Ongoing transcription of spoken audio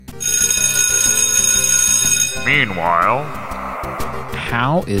Meanwhile...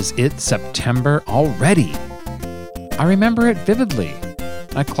 How is it September already? I remember it vividly.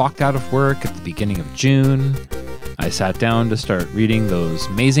 I clocked out of work at the beginning of June. I sat down to start reading those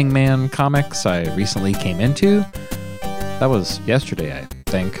Amazing Man comics I recently came into. That was yesterday, I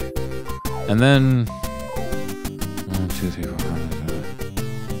think. And then... 1, 2, 3, 4,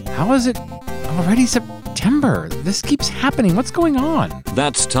 5. How is it already September? This keeps happening. What's going on?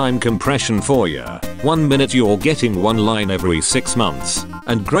 That's time compression for you. 1 minute you're getting one line every 6 months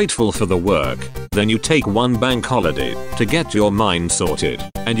and grateful for the work. Then you take one bank holiday to get your mind sorted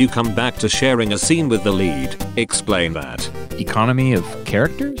and you come back to sharing a scene with the lead. Explain that. Economy of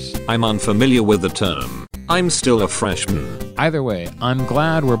characters? I'm unfamiliar with the term. I'm still a freshman. Either way, I'm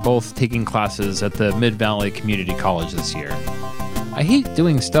glad we're both taking classes at the Mid-Valley Community College this year. I hate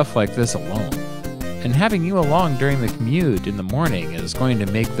doing stuff like this alone. And having you along during the commute in the morning is going to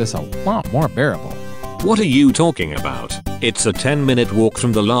make this a lot more bearable. What are you talking about? It's a 10-minute walk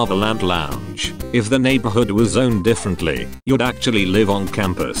from the Lava Lamp Lounge. If the neighborhood was zoned differently, you'd actually live on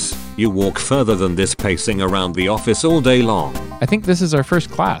campus. You walk further than this pacing around the office all day long. I think this is our first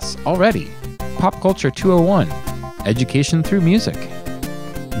class already. Pop Culture 201. Education through music.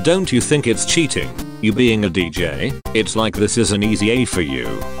 Don't you think it's cheating? You being a DJ? It's like this is an easy A for you.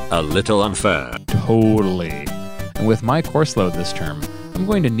 A little unfair. Totally. And with my course load this term, I'm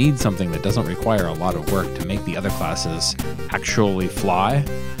going to need something that doesn't require a lot of work to make the other classes actually fly.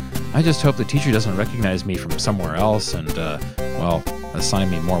 I just hope the teacher doesn't recognize me from somewhere else and, assign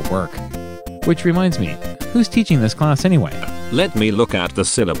me more work. Which reminds me, who's teaching this class anyway? Let me look at the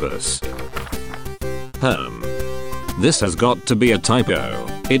syllabus. This has got to be a typo.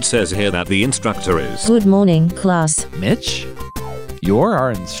 It says here that the instructor is... Good morning, class. Mitch? You're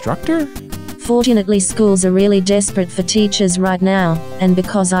our instructor? Fortunately, schools are really desperate for teachers right now, and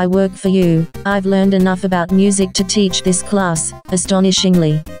because I work for you, I've learned enough about music to teach this class.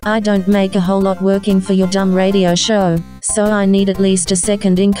 Astonishingly, I don't make a whole lot working for your dumb radio show, so I need at least a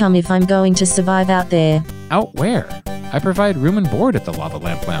second income if I'm going to survive out there. Out where? I provide room and board at the Lava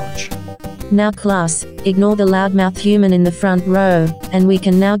Lamp Lounge. Now class, ignore the loudmouth human in the front row, and we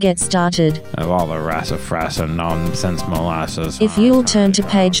can now get started. Of all the rassafrassa nonsense molasses. If you'll turn to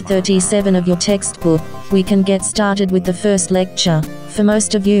page 37 of your textbook, we can get started with the first lecture. For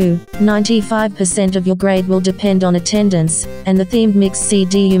most of you, 95% of your grade will depend on attendance, and the themed mix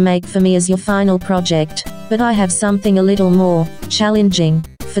CD you make for me is your final project. But I have something a little more challenging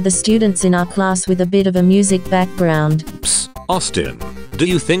for the students in our class with a bit of a music background. Psst, Austin. Do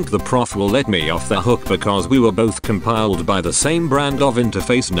you think the prof will let me off the hook because we were both compiled by the same brand of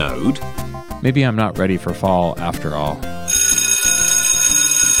interface node? Maybe I'm not ready for fall after all.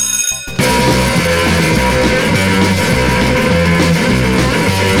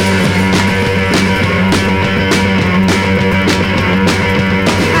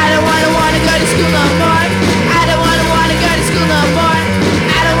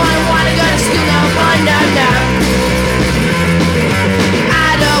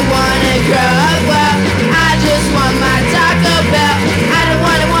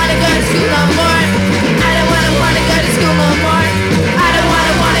 School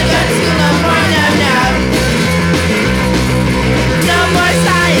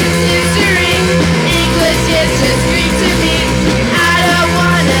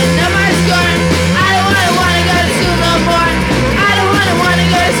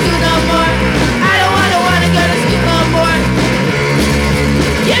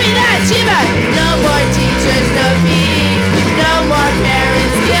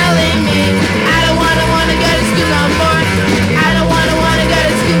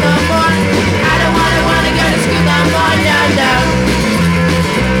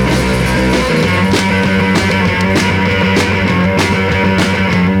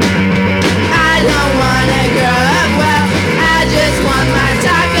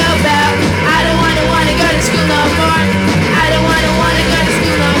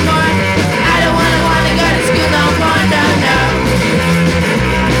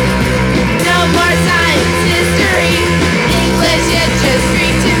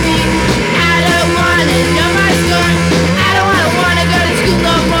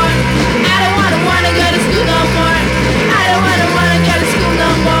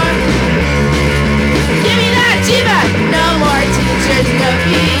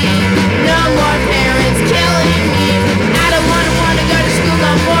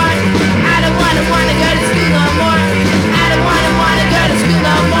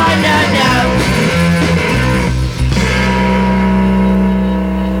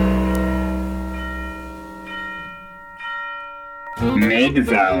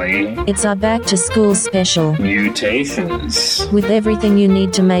Valley It's our back to school special, Mutations. with everything you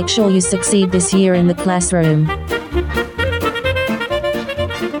need to make sure you succeed this year in the classroom.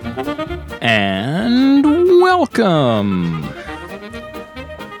 And welcome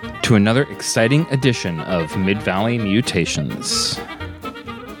to another exciting edition of Mid-Valley Mutations.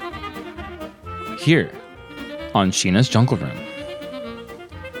 Here on Sheena's Jungle Room.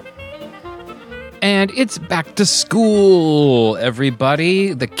 And it's back to school,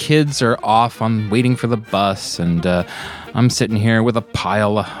 everybody. The kids are off. I'm waiting for the bus, and I'm sitting here with a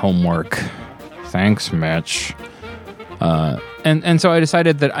pile of homework. Thanks, Mitch. And so I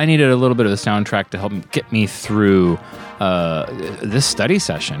decided that I needed a little bit of a soundtrack to help get me through this study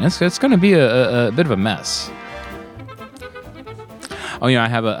session. It's going to be a bit of a mess. Oh, I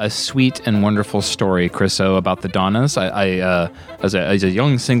have a sweet and wonderful story, Chriso, about the Donnas. I as a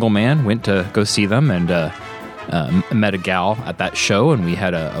young single man, went to go see them and met a gal at that show, and we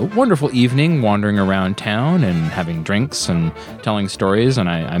had a wonderful evening wandering around town and having drinks and telling stories, and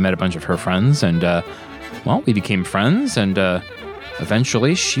I met a bunch of her friends, and, we became friends, and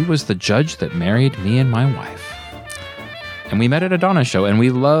eventually she was the judge that married me and my wife. And we met at a Donna show, and we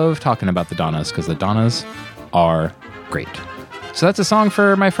love talking about the Donnas because the Donnas are great. So that's a song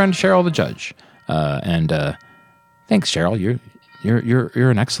for my friend Cheryl the Judge, and thanks, Cheryl. You're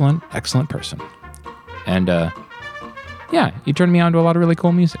an excellent person, and you turned me on to a lot of really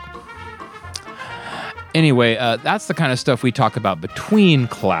cool music. Anyway, that's the kind of stuff we talk about between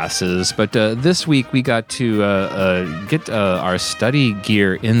classes. But this week we got to get our study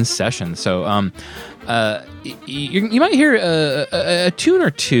gear in session. So you might hear a tune or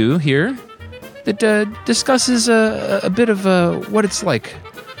two here that discusses a bit of what it's like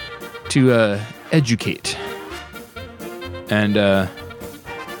to educate. And I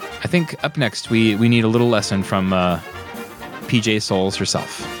think up next we need a little lesson from PJ Souls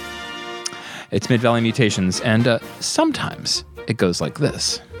herself. It's Mid-Valley Mutations, and sometimes it goes like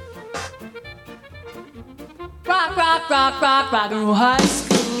this. Rock, rock, rock, rock, rock and roll high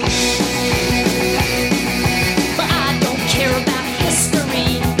school. But I don't care about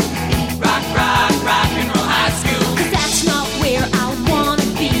history. Rock, rock, rock and roll high school. 'Cause that's not where I wanna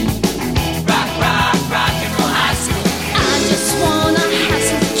be. Rock, rock, rock and roll high school. I just wanna have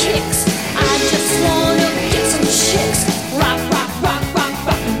some kicks. I just wanna get some chicks. Rock, rock, rock, rock,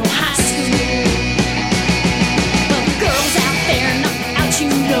 rock and roll high school. But the girls out there knock out, you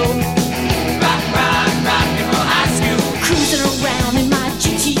know. Rock, rock, rock and roll high school. Cruising around in my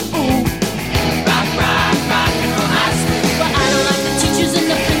GTO.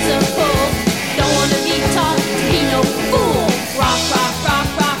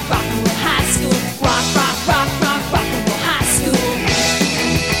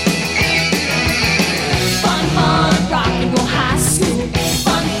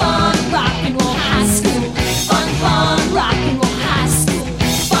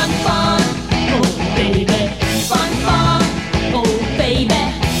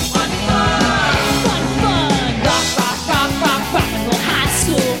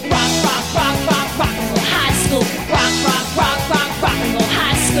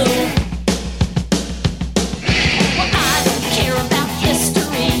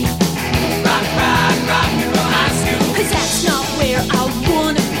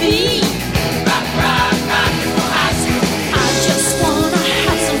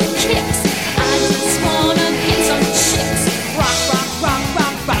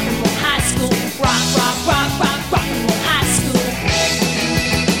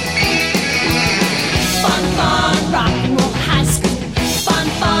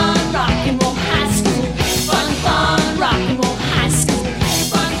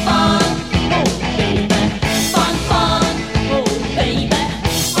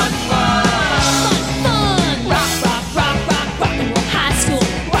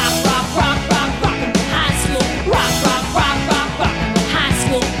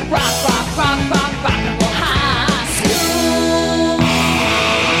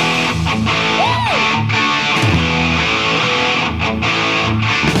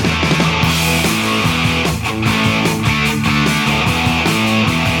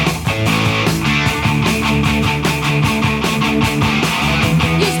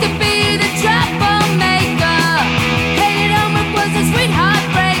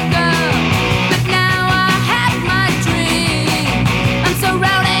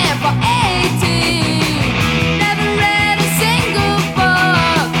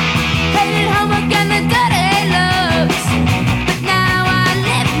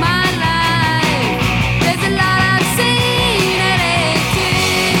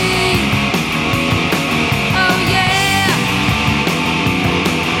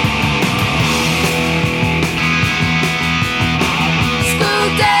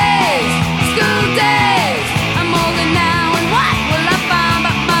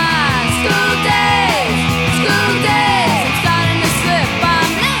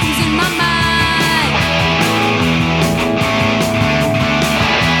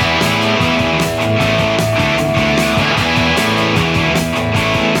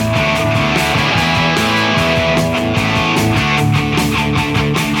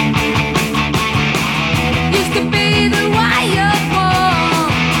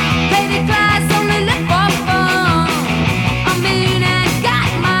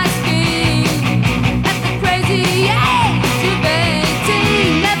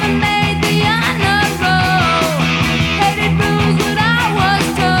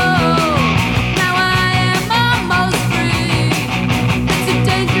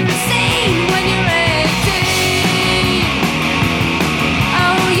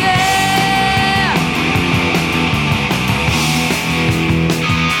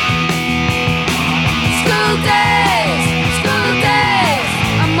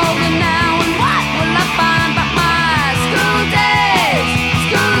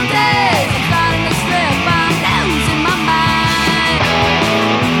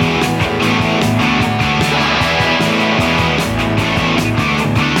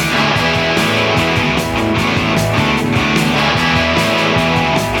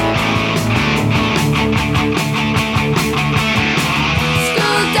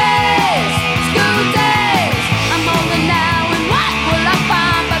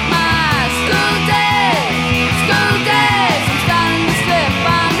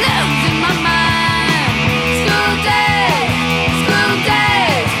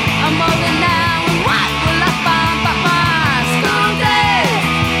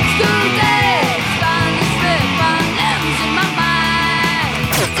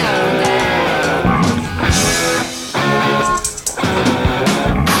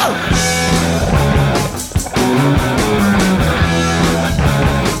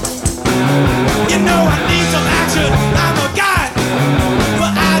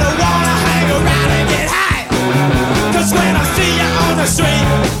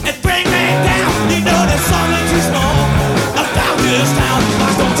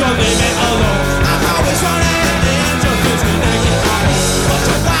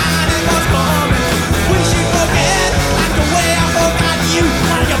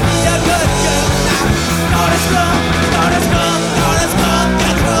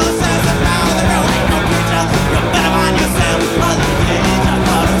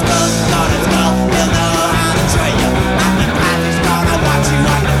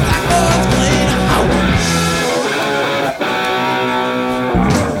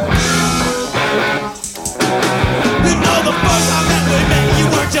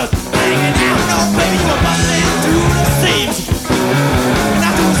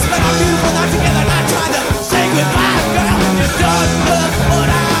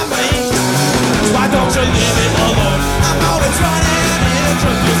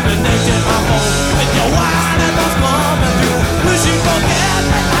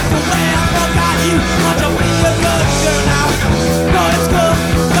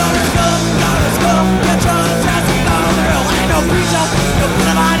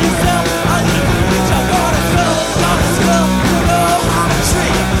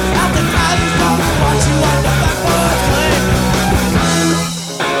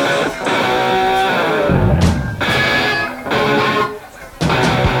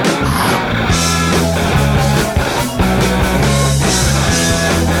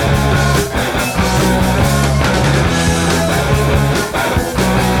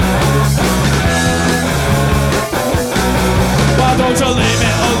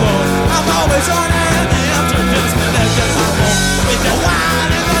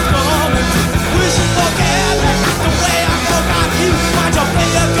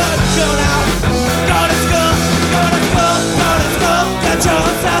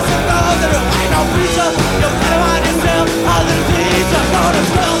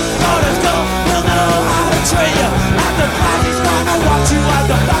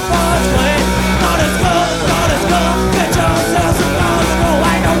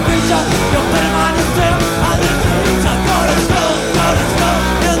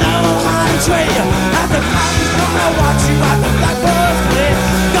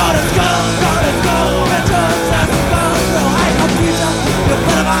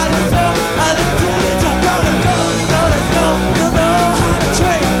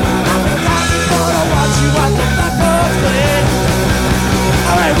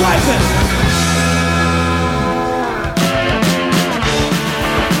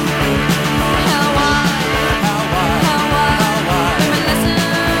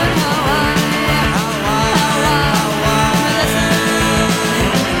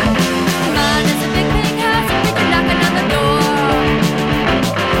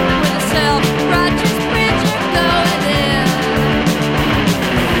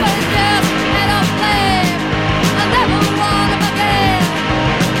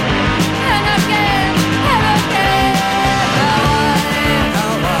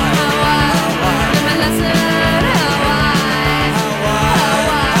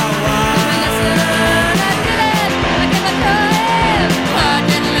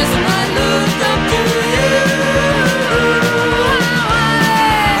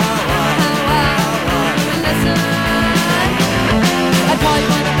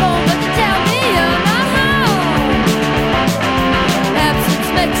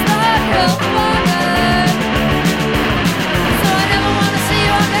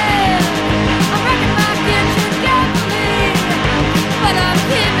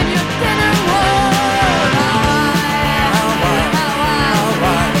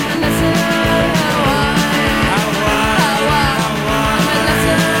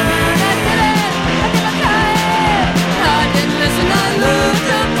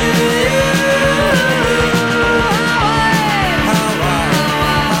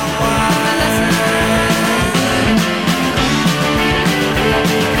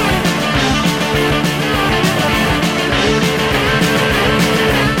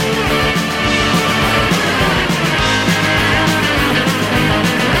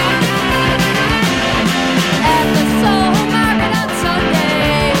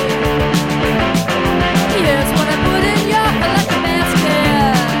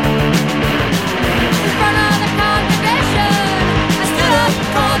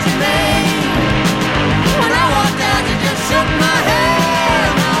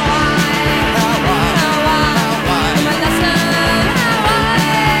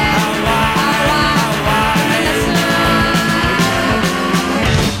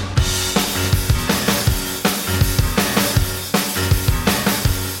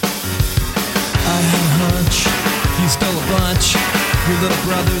 watch your little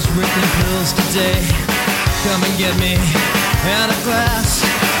brother's ripping pills today. Come and get me out of class.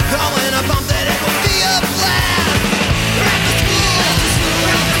 Calling a bump that it will be a blast. We're at the school, we're at the school,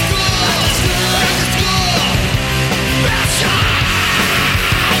 we're at the school, we're at the school. Bastion!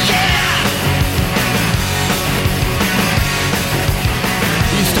 Yeah!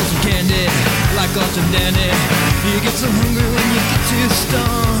 You stole some candy, like Arthur Dandy. You get so hungry when you get too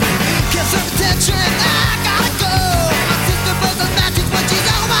stoned. Can't serve attention, I gotta go. My sister was a matches when she's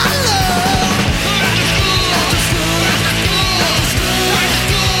on my low. We're at the school, we're at the school, we're at the school, we're at the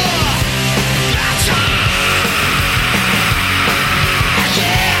school. Bastion!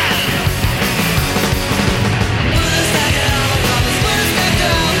 Yeah! Where's that girl? Where's that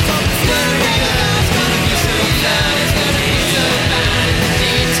girl? It's gonna be good. It's gonna be so loud. It's gonna be so bad in the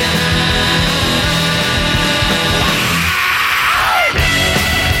daytime.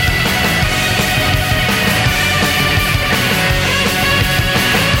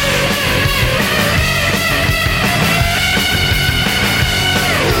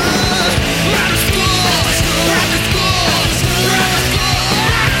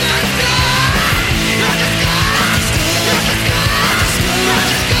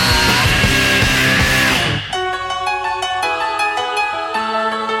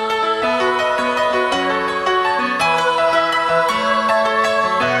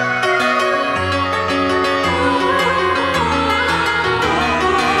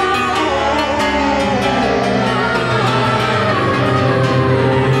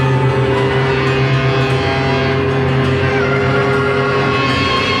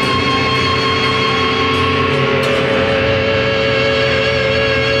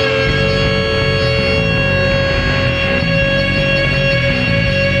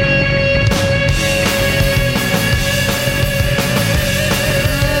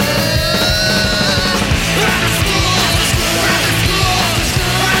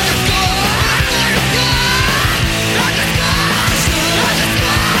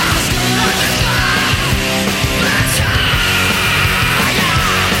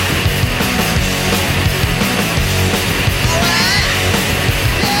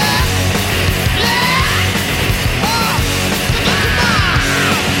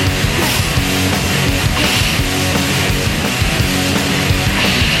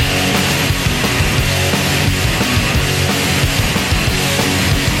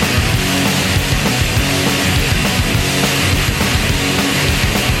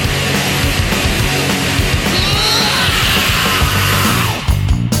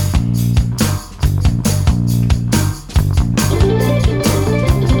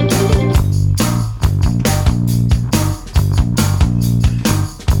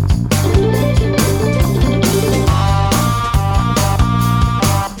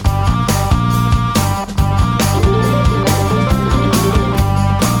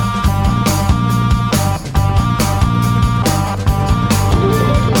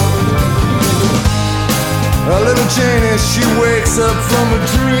 Janie, she wakes up from a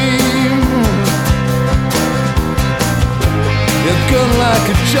dream. Your gun like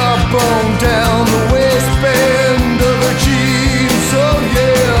a jawbone down the waistband of her jeans. Oh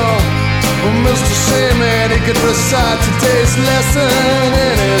yeah, well, Mr. Sandman, he could recite today's lesson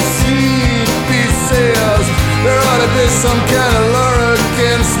in his CP says there ought to be some kind of law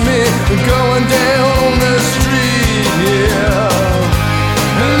against me going down the street. Yeah,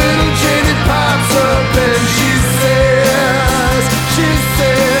 and little Janie pops up and she says,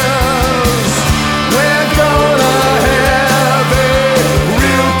 we're gonna have a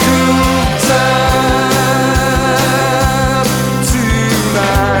real cool time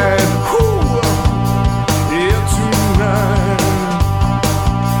tonight. Whew. Yeah, tonight.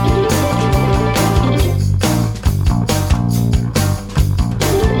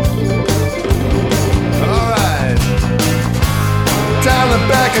 Alright. Down the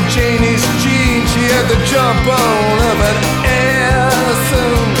back of Janie's jeans, she had the jawbone of an ass.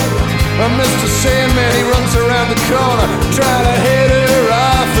 Mr. Sandman, he runs around the corner trying to hit her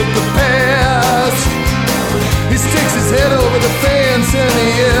off at the pass. He sticks his head over the fence and he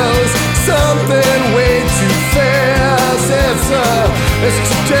yells something way too fast. It's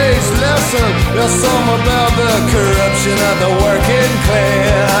today's lesson. There's some about the corruption of the working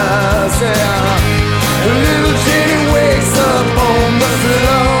class. Yeah. Little Janie wakes up on the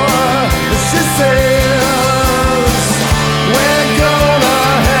floor. She says, we're gonna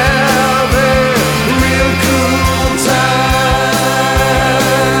have a real cool time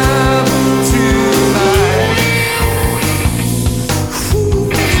tonight.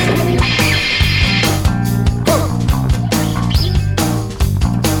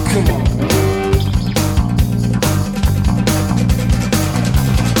 Come on.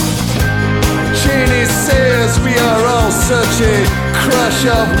 rush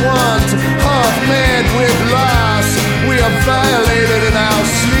of want, half mad with loss. We are violated in our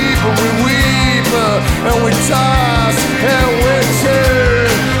sleep, and we weep, and we toss, and we turn,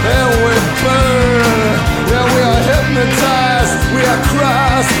 and we burn. And we are hypnotized, we are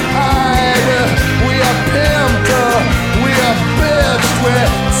cross-eyed, we are pimped, we are bitched, we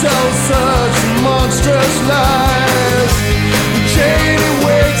tell such monstrous lies. Janie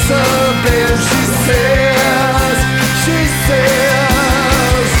wakes up and she says,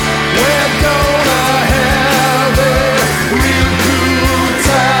 we're gonna have a real good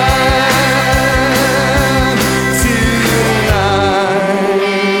time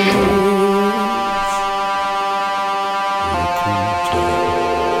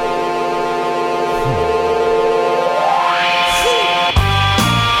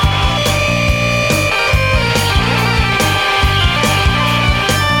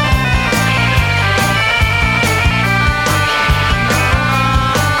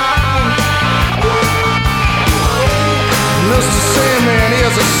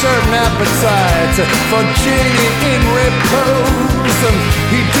a certain appetite for Janie in repose, and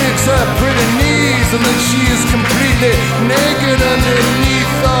he digs her pretty knees, and then she is completely naked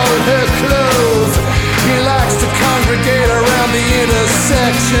underneath all her clothes. He likes to congregate around the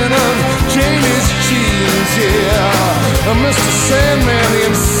intersection of Janie's jeans, yeah. Mr. Sandman,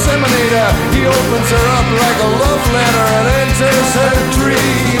 the inseminator, he opens her up like a love letter and enters her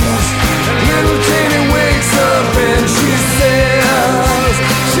dreams. Little Janie wakes up and she says, oh,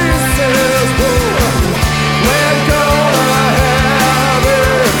 we're gonna have a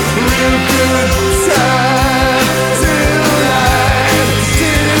real good time tonight,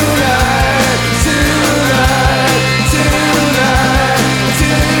 tonight, tonight, tonight,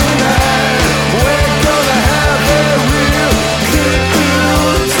 tonight. We're gonna have a real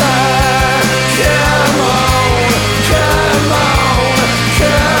good time. Come on, come on,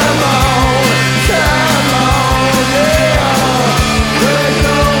 come on, come on, yeah. We're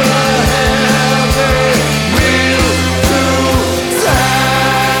gonna have a real good time.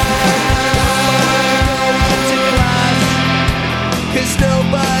 To class, 'cause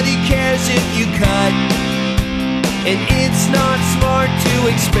nobody cares if you cut, and it's not smart to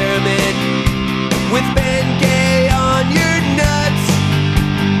experiment with Bengay on your nuts.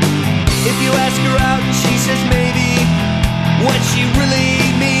 If you ask her out and she says maybe, what she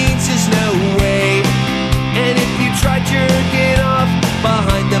really means is no way. And if you try jerking off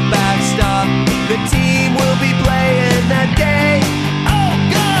behind the backstop, the team will be playing that day. Oh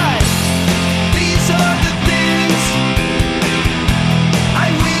God! These are the things I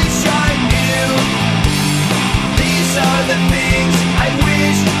wish I knew. These are the things I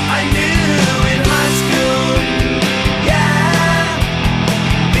wish I knew in high school. Yeah,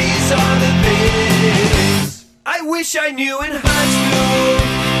 these are the things I wish I knew in high school.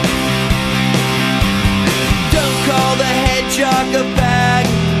 Don't call the head jock a bag,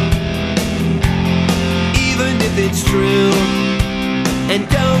 even if it's true. And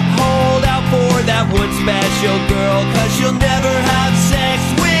don't hold out for that one special girl, 'cause she'll never have sex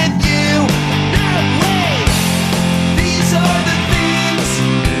with you. No way! These are the things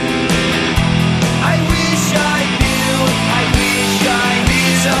I wish I knew. I wish I knew.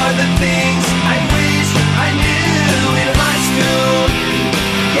 These are the things I wish I knew in high school.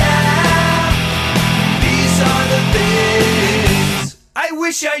 Yeah, these are the things I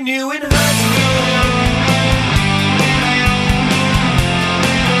wish I knew in high school.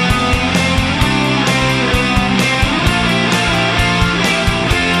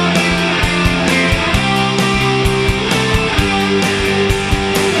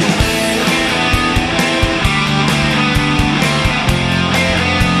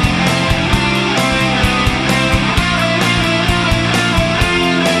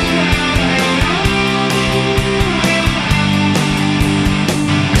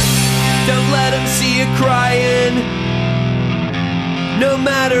 Crying, no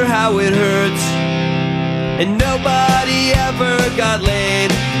matter how it hurts. And nobody ever got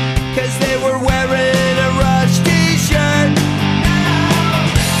laid, 'cause they were wearing a Rush t-shirt.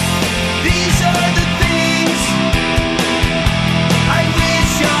 These are the things I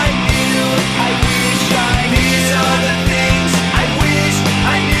wish I knew. I wish I knew. These are the things I wish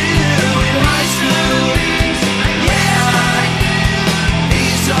I knew in high school. Yeah,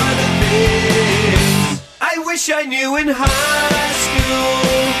 these are the things I wish I knew in high school.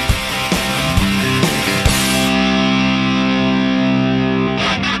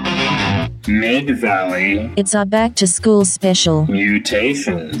 Mid-Valley It's our back to school special.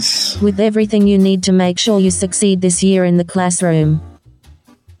 Mutations. With everything you need to make sure you succeed this year in the classroom.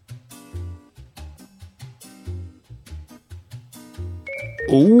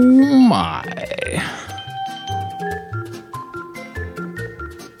 Oh my.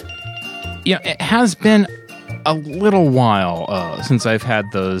 Yeah, it has been a little while since I've had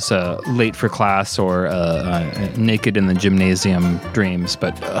those late for class or naked in the gymnasium dreams,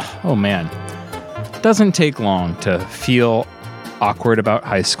 but oh man, it doesn't take long to feel awkward about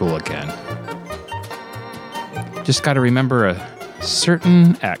high school again. Just got to remember a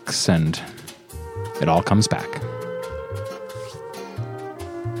certain ex and it all comes back.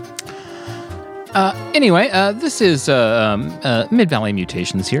 Anyway, this is Mid-Valley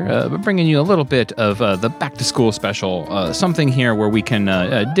Mutations here, bringing you a little bit of the back-to-school special, something here where we can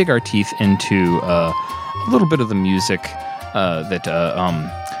dig our teeth into a little bit of the music that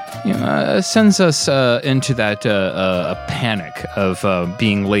sends us into that panic of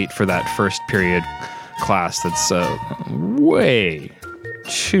being late for that first period class that's way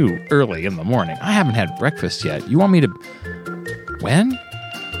too early in the morning. I haven't had breakfast yet. You want me to... When?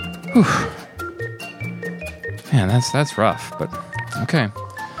 Whew. Man, that's rough, but okay.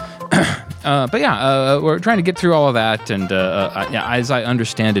 But yeah, we're trying to get through all of that, and as I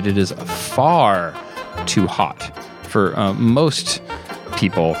understand it, it is far too hot for most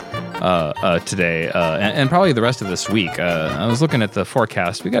people today, and probably the rest of this week. I was looking at the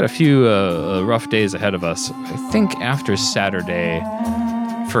forecast. We got a few rough days ahead of us. I think after Saturday,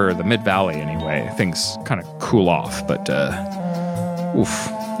 for the Mid-Valley anyway, things kind of cool off, but oof.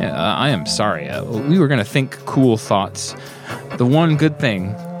 Yeah, I am sorry. We were going to think cool thoughts. The one good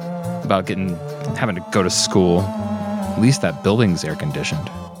thing about having to go to school, at least that building's air conditioned.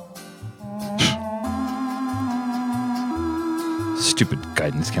 Stupid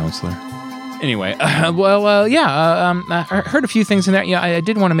guidance counselor. Anyway, I heard a few things in there. Yeah, I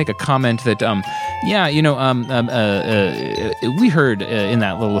did want to make a comment that, we heard in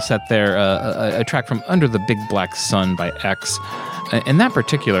that little set there a track from Under the Big Black Sun by X. And that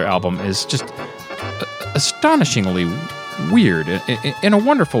particular album is just astonishingly weird in a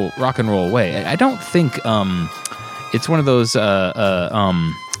wonderful rock and roll way. I don't think it's one of those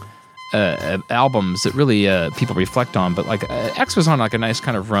albums that really people reflect on, but like X was on like a nice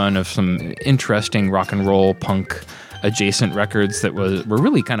kind of run of some interesting rock and roll punk adjacent records that were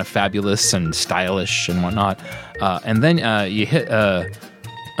really kind of fabulous and stylish and whatnot. And then you hit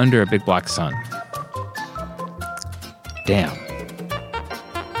Under a Big Black Sun. Damn.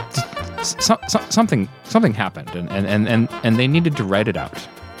 Something happened, and they needed to write it out.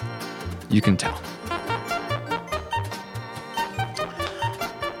 You can tell.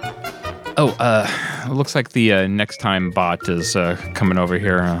 Oh, it looks like the Next Time bot is coming over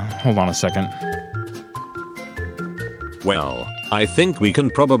here. Hold on a second. Well, I think we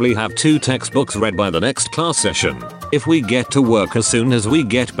can probably have 2 textbooks read by the next class session, if we get to work as soon as we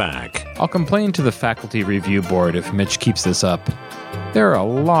get back. I'll complain to the faculty review board if Mitch keeps this up. There are a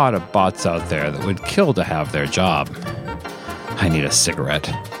lot of bots out there that would kill to have their job. I need a cigarette.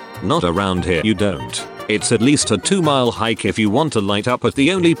 Not around here, you don't. It's at least a 2-mile hike if you want to light up at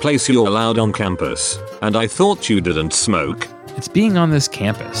the only place you're allowed on campus. And I thought you didn't smoke. It's being on this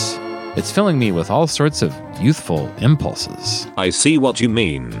campus. It's filling me with all sorts of youthful impulses. I see what you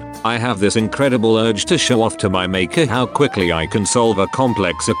mean. I have this incredible urge to show off to my maker how quickly I can solve a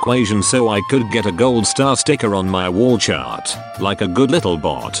complex equation so I could get a gold star sticker on my wall chart, like a good little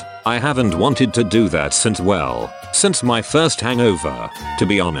bot. I haven't wanted to do that since my first hangover, to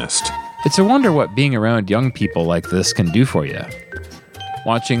be honest. It's a wonder what being around young people like this can do for you.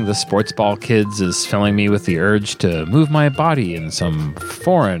 Watching the sports ball kids is filling me with the urge to move my body in some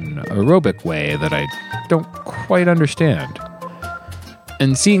foreign aerobic way that I don't quite understand.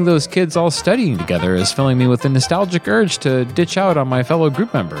 And seeing those kids all studying together is filling me with the nostalgic urge to ditch out on my fellow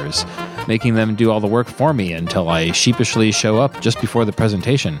group members, making them do all the work for me until I sheepishly show up just before the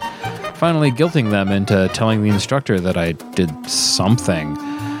presentation, finally guilting them into telling the instructor that I did something,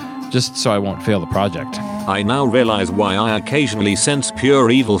 just so I won't fail the project. I now realize why I occasionally sense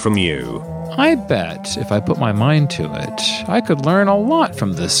pure evil from you. I bet if I put my mind to it, I could learn a lot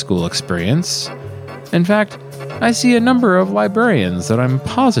from this school experience. In fact, I see a number of librarians that I'm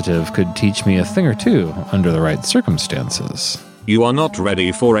positive could teach me a thing or two under the right circumstances. You are not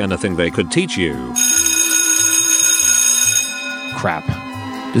ready for anything they could teach you. Crap.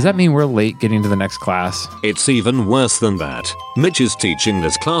 Does that mean we're late getting to the next class? It's even worse than that. Mitch is teaching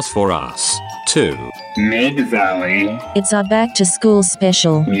this class for us, too. Mid-Valley It's our back to school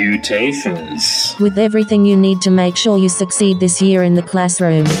special. Mutations. With everything you need to make sure you succeed this year in the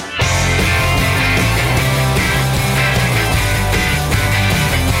classroom. Well,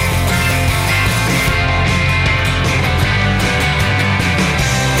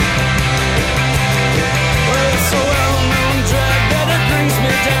 it's a well-known drag that it brings me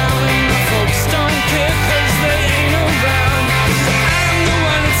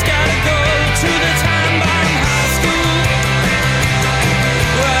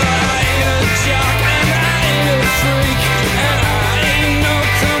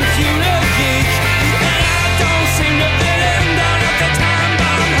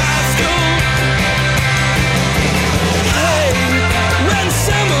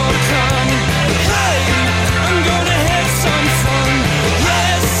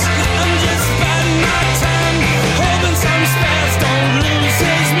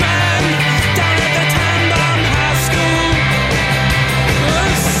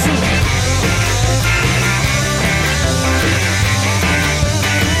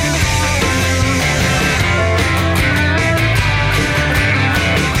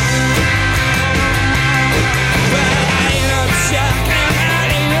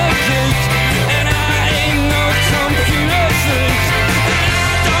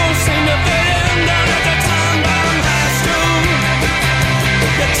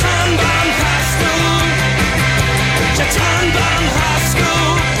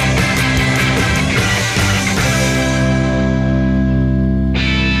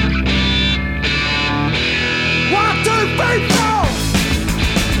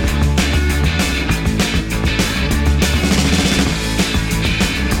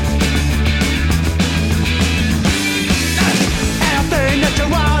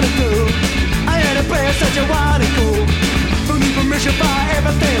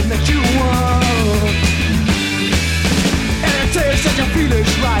everything that you want. And it tastes that your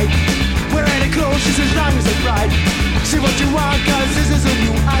feeling's right. Wear any clothes just as long as it's right. See what you want, cause this is a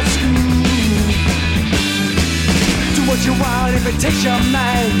new high school. Do what you want if it takes your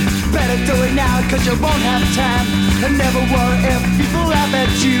mind. Better do it now cause you won't have time. And never worry if people laugh at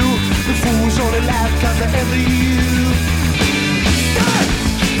you. The fools only laugh cause they're envy you.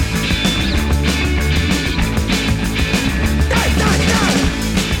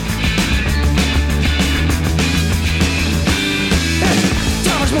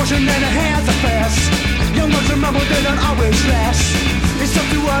 Time is motion and the hands are fast. Young ones remember they don't always last. It's up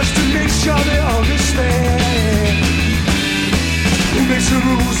to us to make sure they understand. Who makes the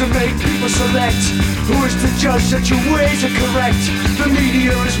rules and make people select? Who is to judge that your ways are correct? The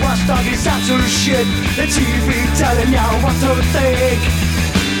media is watchdog, it's absolute shit. The TV telling you what to think.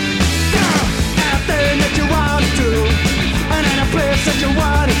 Anything that you want to do, and any place that you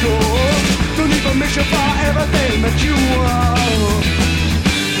want to go. Don't need permission for everything that you want.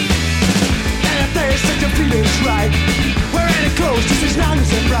 Anything that you feel is right. Wear any clothes just as long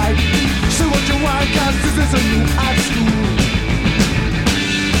as it's right. So what you want, cause this is a new high school.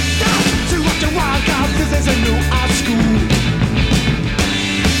 Do what you want, cause this is a new high school.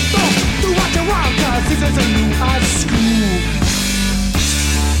 Do what you want, cause this is a new high school.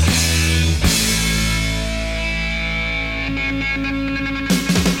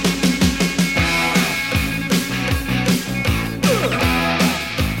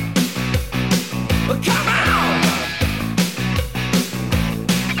 Come on!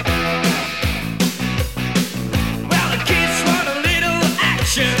 Well, the kids want a little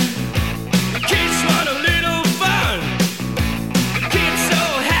action. The kids want a little fun. The kids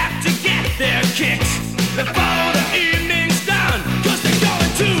all have to get their kicks before the evening's done. 'Cause they're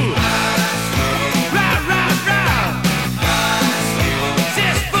going to rah, rah, rah.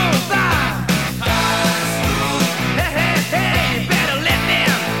 Zest for fun. Hey, hey, hey, you better let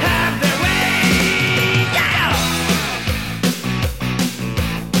them have their way. Yeah!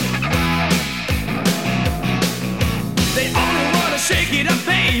 They only wanna shake it up,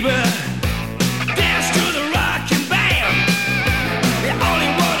 baby. Dance to the rockin' band. They only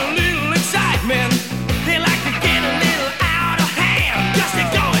want a little excitement. They like to get a little out of hand. 'Cause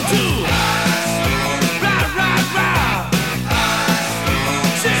they're going to rah, rah, rah.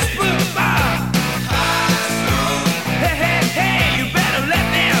 Zest for fun. Hey, hey, hey, you better let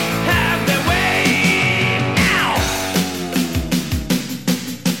them have their way now.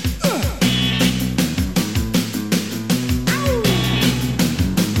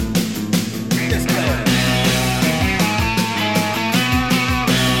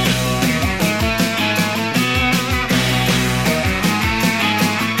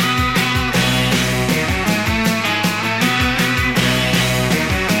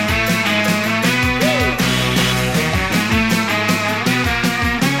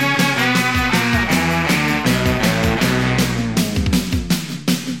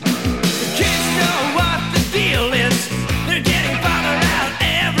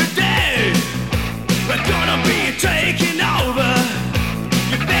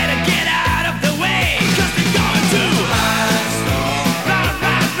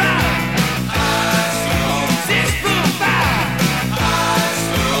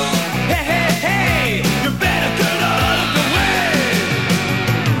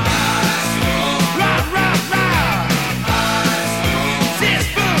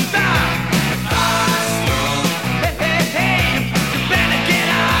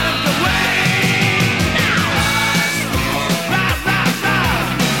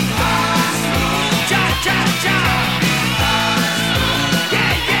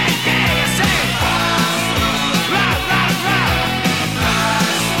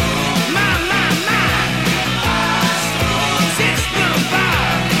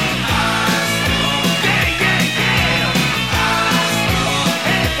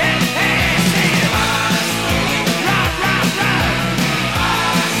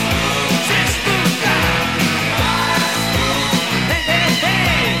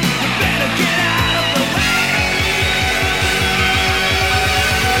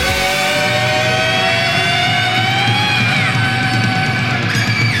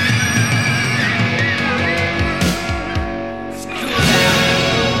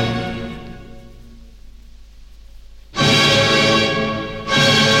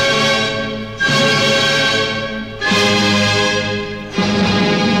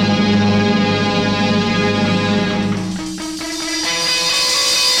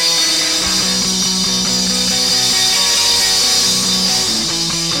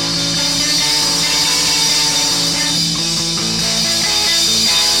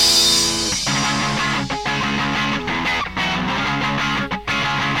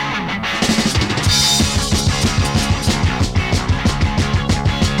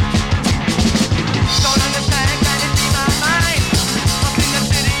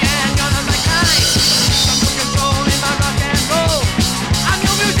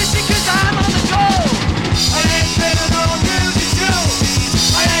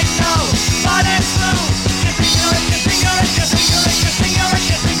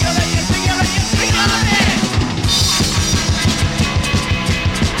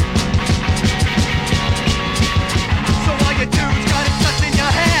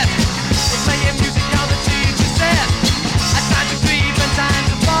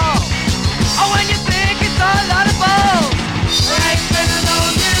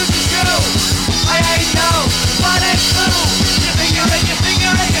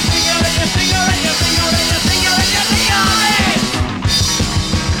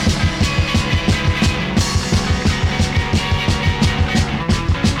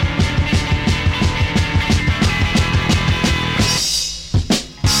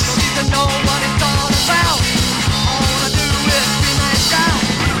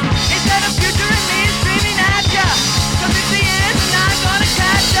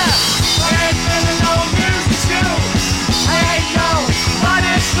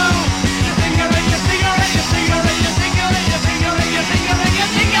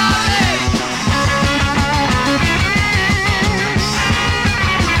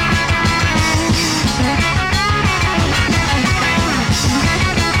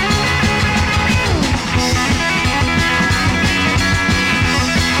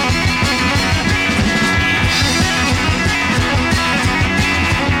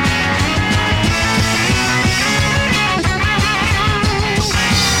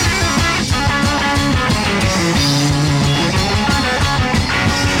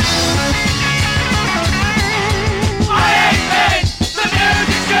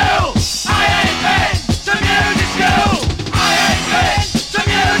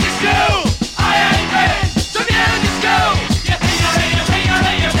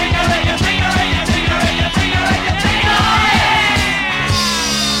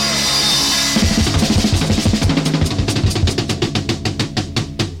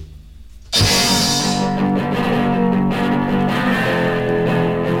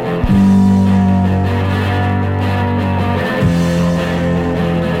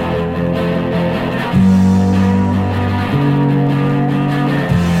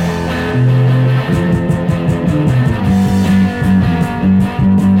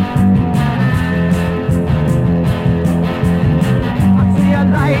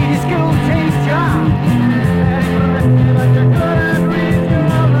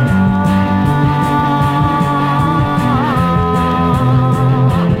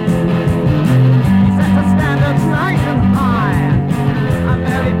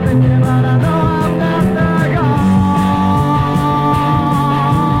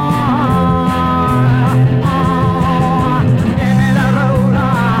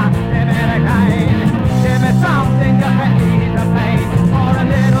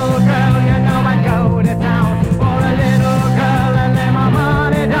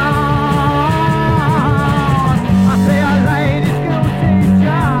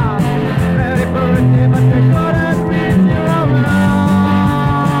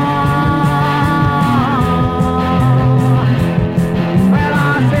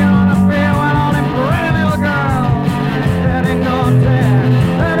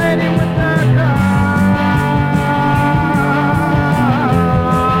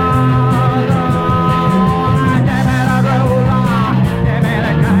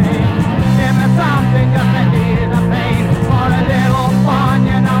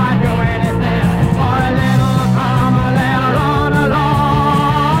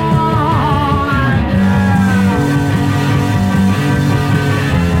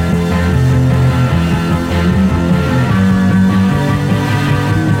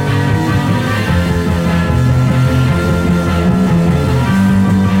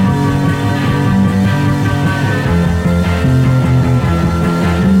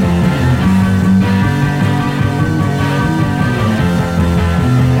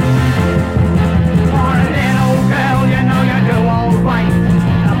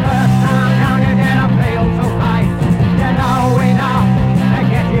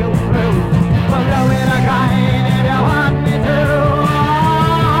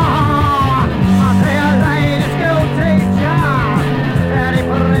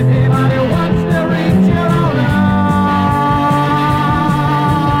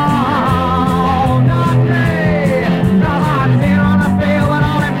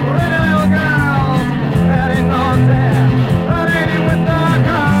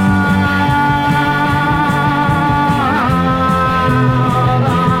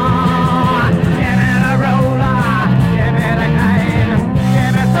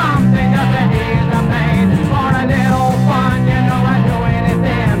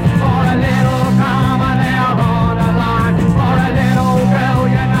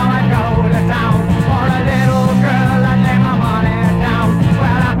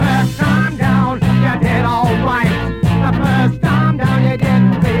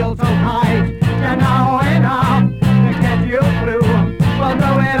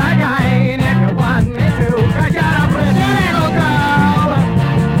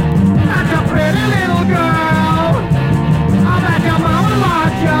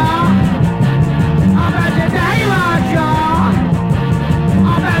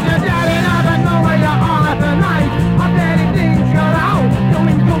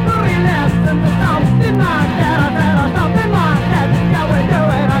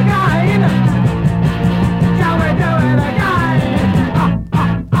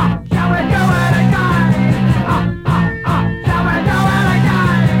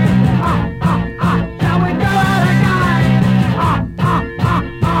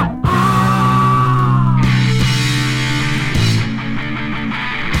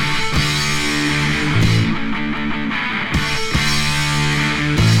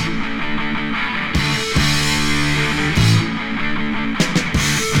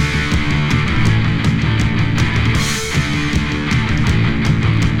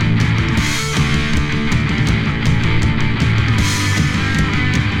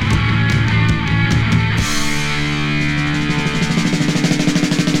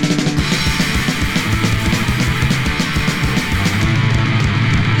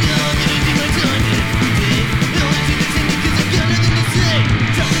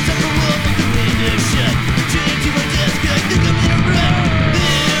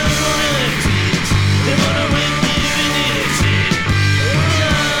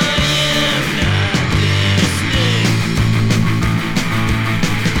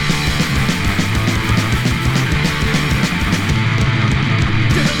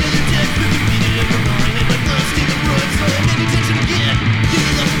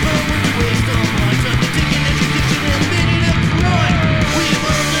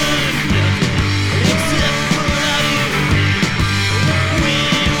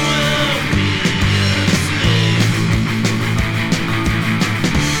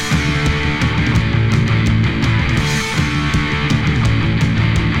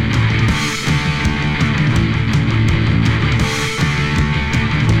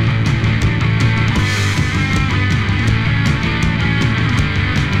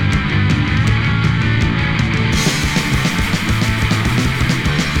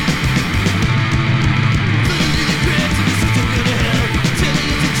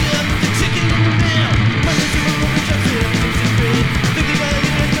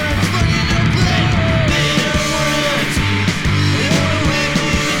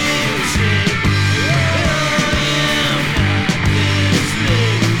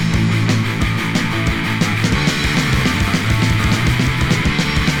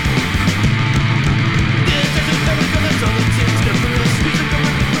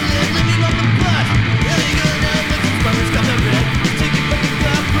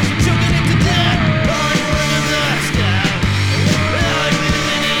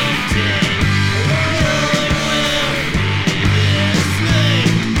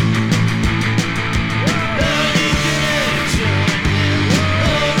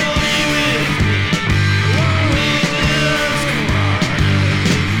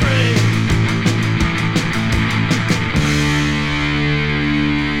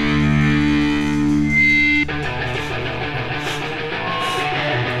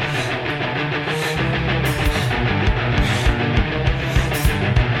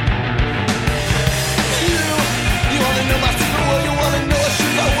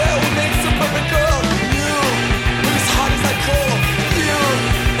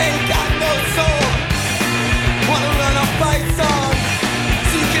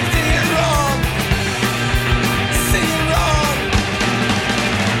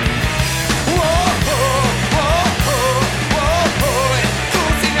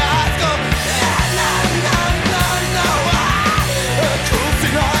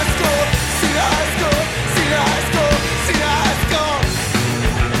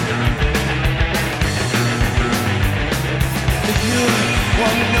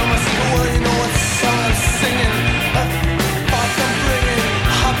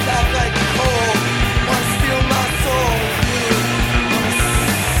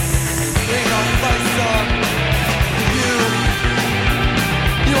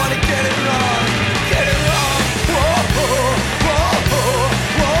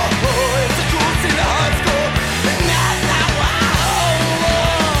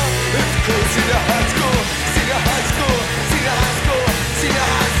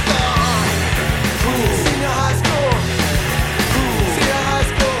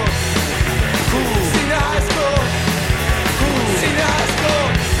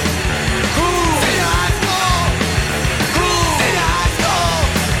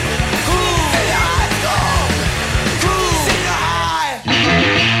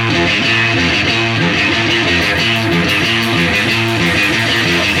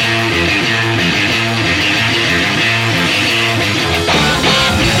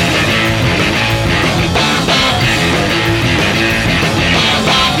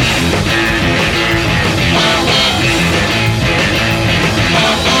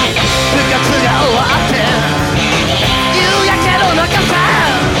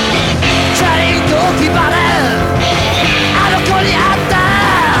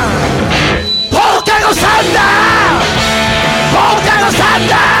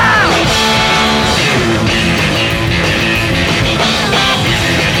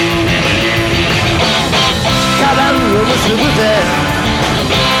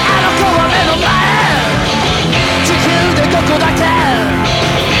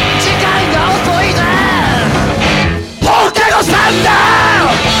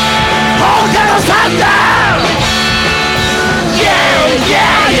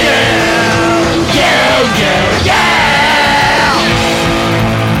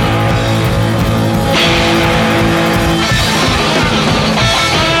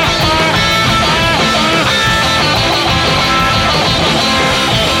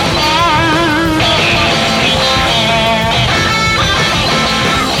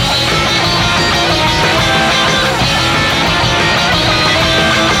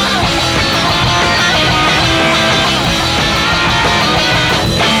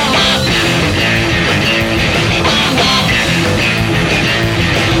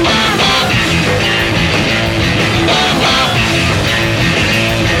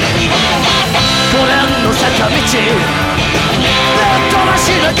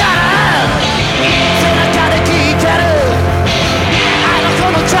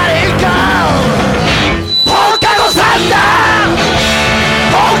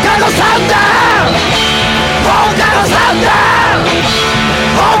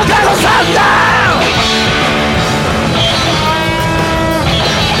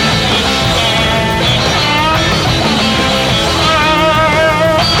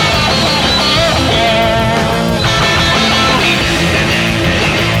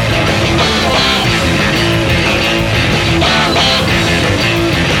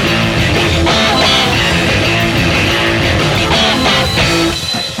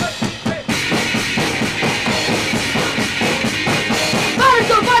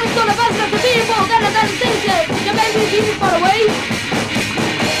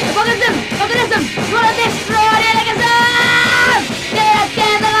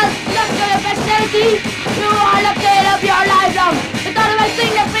 they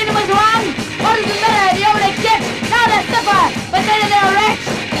think that freedom is wrong? What does it matter? You only kids, now they suffer, but then they're rich.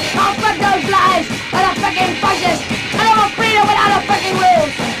 Oh, fuck those lies, and a fucking fascist. I don't want freedom without a fucking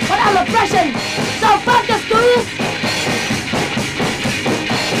rules, without oppression. So fuck the schools.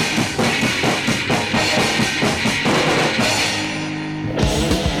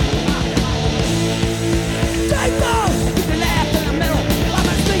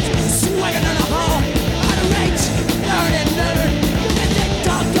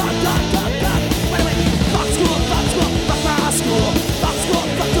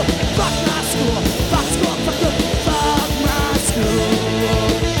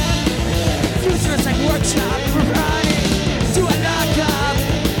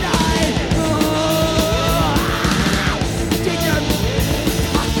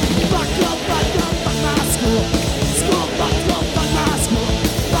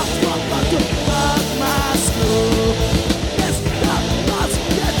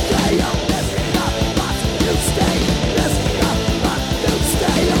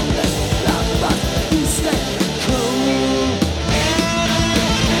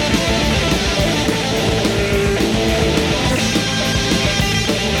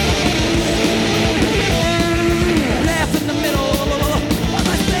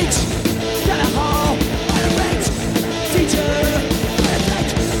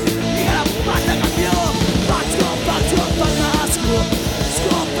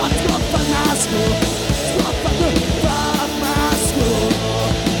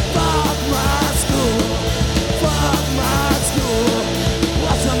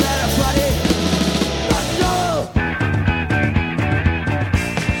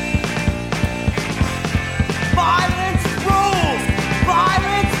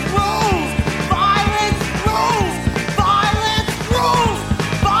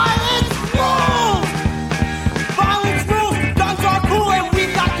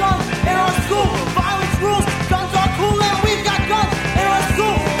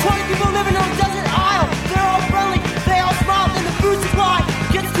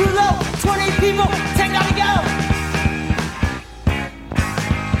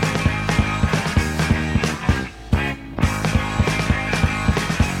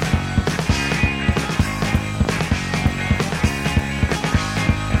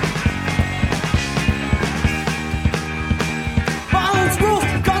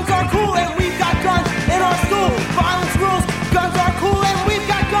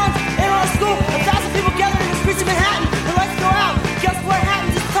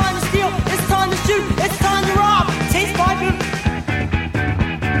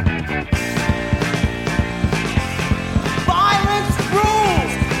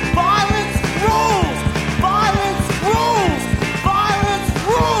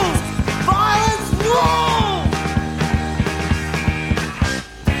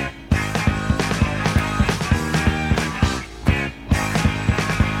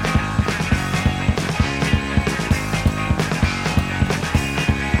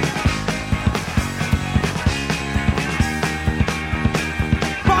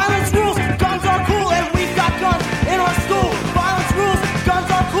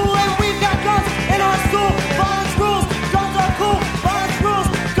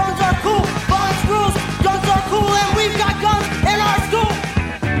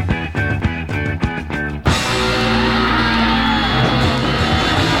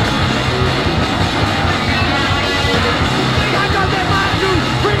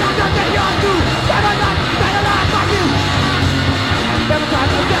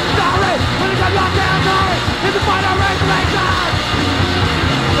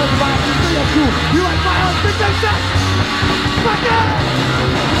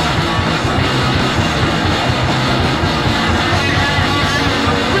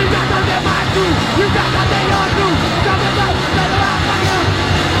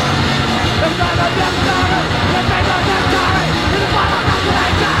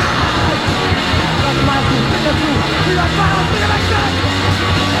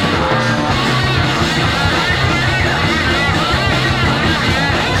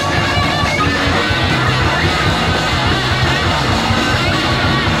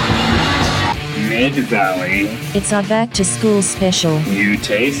 Mid-Valley It's our back to school special,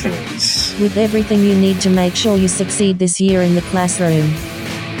 Mutations. with everything you need to make sure you succeed this year in the classroom.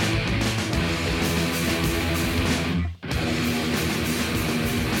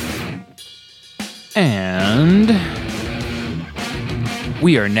 And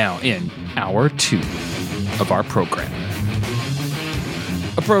we are now in hour 2 of our program.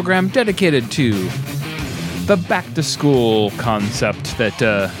 A program dedicated to the back to school concept that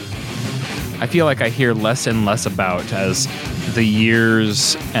I feel like I hear less and less about as the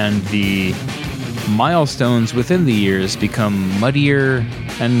years and the milestones within the years become muddier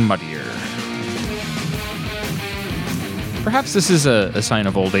and muddier. Perhaps this is a sign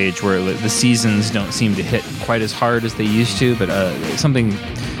of old age where the seasons don't seem to hit quite as hard as they used to, but something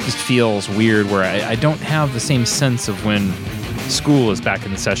just feels weird where I don't have the same sense of when school is back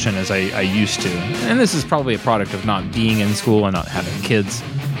in session as I used to. And this is probably a product of not being in school and not having kids.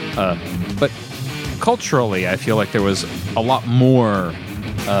 But culturally, I feel like there was a lot more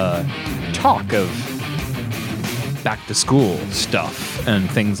talk of back to school stuff and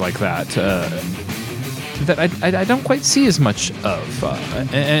things like that. That I don't quite see as much of.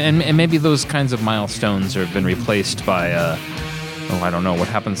 And maybe those kinds of milestones have been replaced by, I don't know, what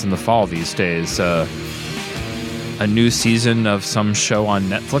happens in the fall these days. A new season of some show on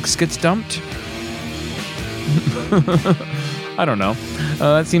Netflix gets dumped? I don't know.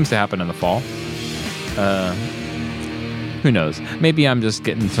 That seems to happen in the fall. Who knows? Maybe I'm just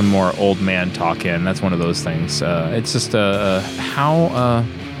getting some more old man talk in. That's one of those things. It's just how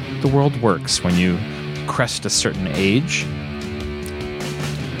the world works when you crest a certain age.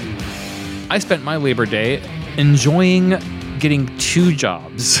 I spent my Labor Day enjoying getting 2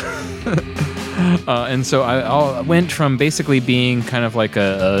 jobs. And so I went from basically being kind of like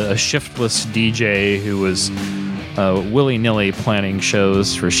a shiftless DJ who was willy-nilly planning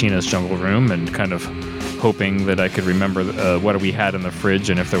shows for Sheena's Jungle Room and kind of hoping that I could remember what we had in the fridge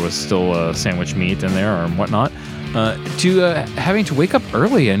and if there was still sandwich meat in there or whatnot, to having to wake up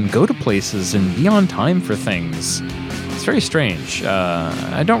early and go to places and be on time for things. It's very strange.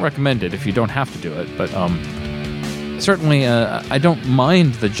 I don't recommend it if you don't have to do it, but certainly I don't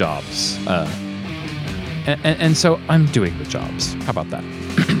mind the jobs. And so I'm doing the jobs. How about that?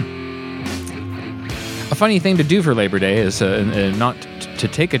 A funny thing to do for Labor Day is not to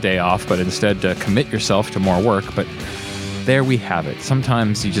take a day off, but instead commit yourself to more work. But there we have it.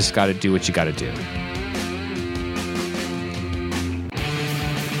 Sometimes you just got to do what you got to do.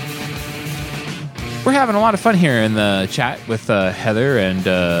 We're having a lot of fun here in the chat with Heather and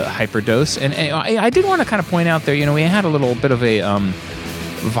Hyperdose. And I did want to kind of point out there, we had a little bit of a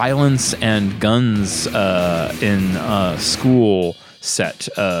violence and guns in school set.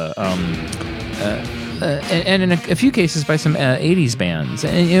 And in a few cases by some 80s bands.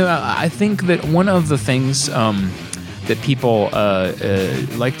 And, I think that one of the things that people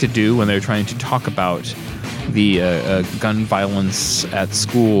like to do when they're trying to talk about the gun violence at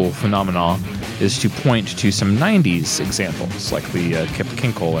school phenomena is to point to some 90s examples, like the Kip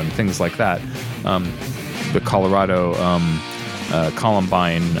Kinkle and things like that. The Colorado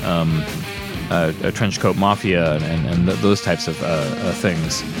Columbine Trenchcoat Mafia and those types of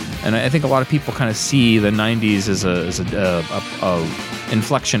things. And I think a lot of people kind of see the 90s as a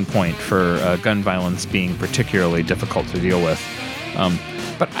inflection point for gun violence being particularly difficult to deal with.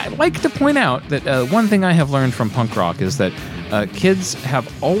 But I like to point out that one thing I have learned from punk rock is that kids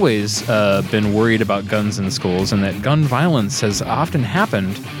have always been worried about guns in schools, and that gun violence has often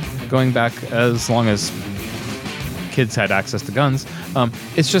happened going back as long as kids had access to guns.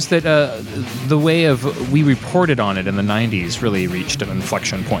 It's just that the way we reported on it in the 90s really reached an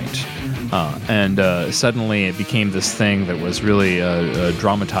inflection point. And suddenly it became this thing that was really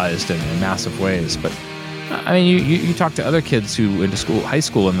dramatized in massive ways. But I mean, you talk to other kids who went to high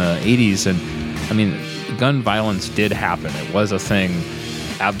school in the 80s, and I mean, gun violence did happen. It was a thing,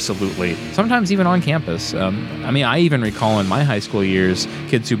 absolutely. Sometimes even on campus. I mean, I even recall in my high school years,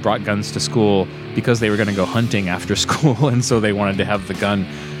 kids who brought guns to school because they were going to go hunting after school, and so they wanted to have the gun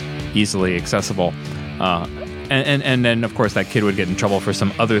easily accessible. And then, of course, that kid would get in trouble for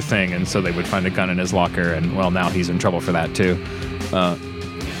some other thing, and so they would find a gun in his locker, and, well, now he's in trouble for that, too.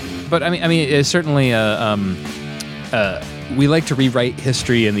 But, I mean, it's certainly... we like to rewrite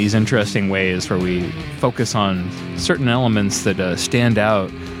history in these interesting ways where we focus on certain elements that stand out.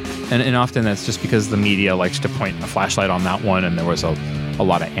 And often that's just because the media likes to point a flashlight on that one, and there was a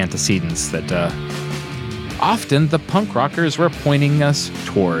lot of antecedents that often the punk rockers were pointing us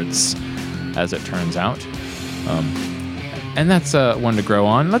towards, as it turns out. And that's one to grow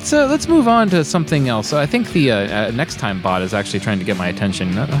on. Let's move on to something else. I think the Next Time Bot is actually trying to get my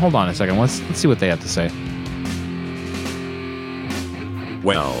attention. Hold on a second. Let's see what they have to say.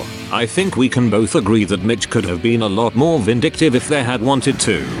 Well, I think we can both agree that Mitch could have been a lot more vindictive if they had wanted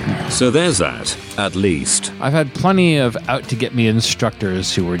to. So there's that, at least. I've had plenty of out-to-get-me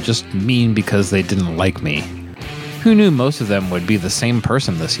instructors who were just mean because they didn't like me. Who knew most of them would be the same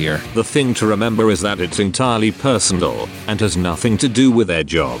person this year? The thing to remember is that it's entirely personal, and has nothing to do with their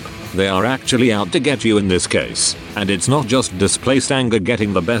job. They are actually out to get you in this case, and it's not just displaced anger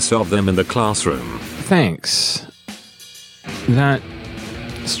getting the best of them in the classroom. Thanks. That,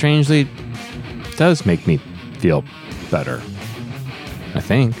 strangely, does make me feel better. I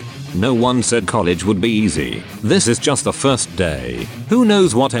think. No one said college would be easy. This is just the first day. Who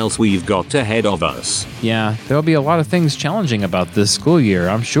knows what else we've got ahead of us? Yeah, there'll be a lot of things challenging about this school year,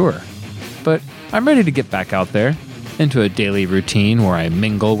 I'm sure. But I'm ready to get back out there, into a daily routine where I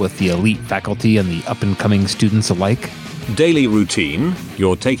mingle with the elite faculty and the up-and-coming students alike. Daily routine?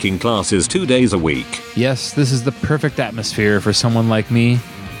 You're taking classes 2 days a week. Yes, this is the perfect atmosphere for someone like me,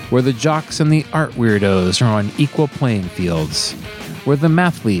 where the jocks and the art weirdos are on equal playing fields, where the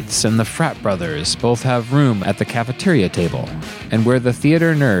mathletes and the frat brothers both have room at the cafeteria table, and where the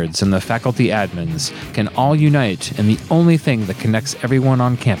theater nerds and the faculty admins can all unite in the only thing that connects everyone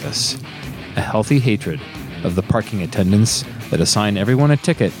on campus, a healthy hatred of the parking attendants that assign everyone a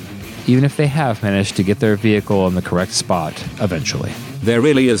ticket, even if they have managed to get their vehicle in the correct spot eventually. There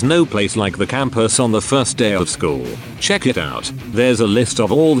really is no place like the campus on the first day of school. Check it out. There's a list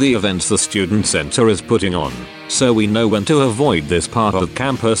of all the events the Student Center is putting on, so we know when to avoid this part of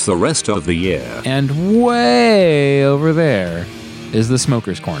campus the rest of the year. And way over there is the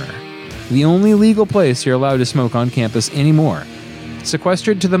Smoker's Corner, the only legal place you're allowed to smoke on campus anymore.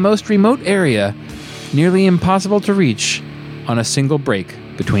 Sequestered to the most remote area, nearly impossible to reach on a single break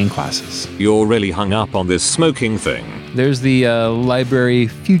between classes. You're really hung up on this smoking thing. There's the library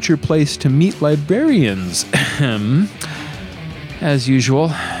future place to meet librarians. As usual,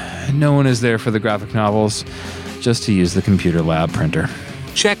 no one is there for the graphic novels, just to use the computer lab printer.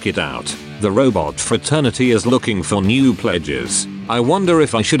 Check it out. The robot fraternity is looking for new pledges. I wonder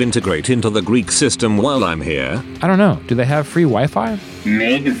if I should integrate into the Greek system while I'm here. I don't know. Do they have free Wi-Fi?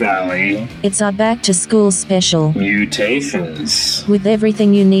 Mid-Valley It's our back to school special, mutations. with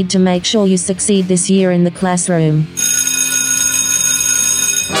everything you need to make sure you succeed this year in the classroom.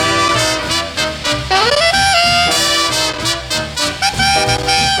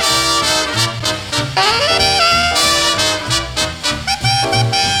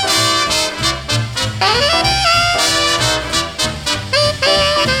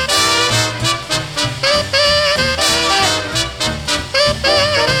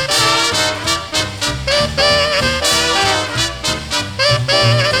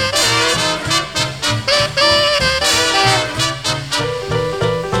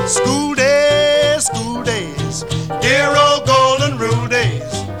 School days, dear old golden rule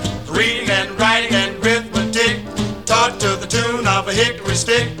days. Reading and writing and arithmetic, taught to the tune of a hickory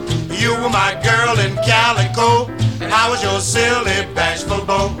stick. You were my girl in calico, and I was your silly bashful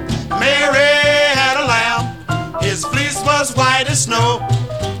beau. Mary had a lamb, his fleece was white as snow.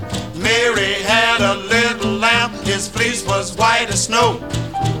 Mary had a little lamb, his fleece was white as snow.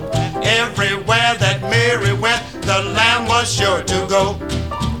 Everywhere that Mary went, the lamb was sure to go.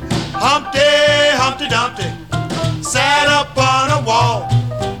 Humpty, Humpty Dumpty sat up on a wall.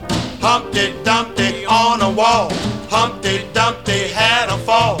 Humpty Dumpty on a wall. Humpty Dumpty had a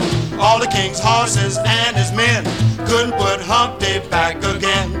fall. All the king's horses and his men couldn't put Humpty back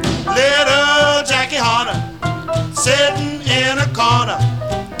again. Little Jackie Horner sitting in a corner.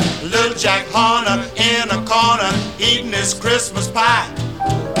 Little Jack Horner in a corner eating his Christmas pie.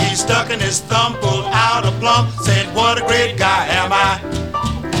 He stuck in his thumb, pulled out a plum, said, "What a great guy am I."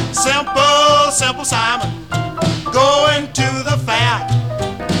 Simple, Simple Simon, going to the fair.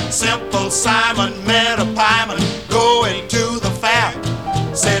 Simple Simon met a pieman, going to the fair.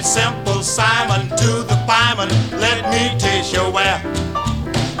 Said Simple Simon to the pieman, "Let me taste your ware."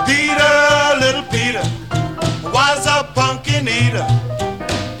 Peter, little Peter, was a pumpkin eater.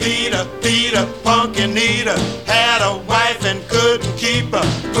 Peter, Peter, pumpkin eater, had a wife and couldn't keep her.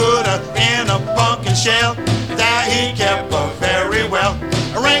 Put her in a pumpkin shell, there he kept her very well.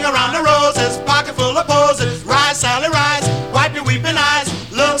 A ring around the roses, pocket full of posies. Rise, Sally, rise, wipe your weeping eyes.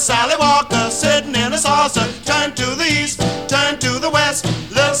 Little Sally Walker sitting in a saucer. Turn to the east, turn to the west.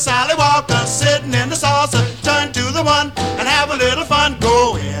 Little Sally Walker sitting in the saucer. Turn to the one and have a little fun.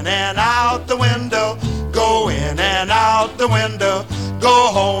 Go in and out the window, go in and out the window.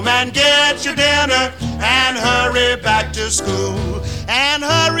 Go home and get your dinner and hurry back to school. And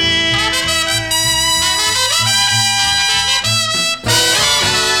hurry.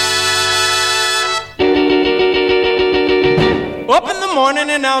 Up in the morning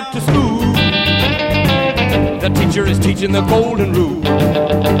and out to school. The teacher is teaching the golden rule.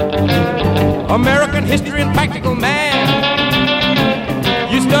 American history and practical math.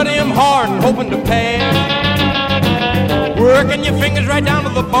 You study them hard and hoping to pass. Working your fingers right down to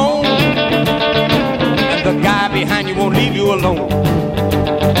the bone. And the guy behind you won't leave you alone.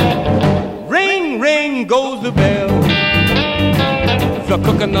 Ring, ring goes the bell. are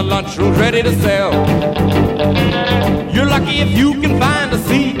cooking the lunchrooms ready to sell. You're lucky if you can find a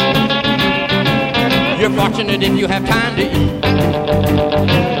seat. You're fortunate if you have time to eat.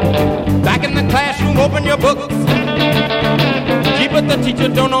 Back in the classroom, open your books. Gee, but the teacher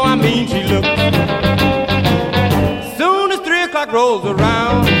don't know how mean she looks. Soon as 3 o'clock rolls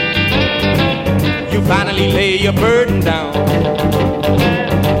around, you finally lay your burden down.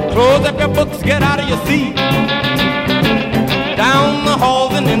 Close up your books, get out of your seat. Down the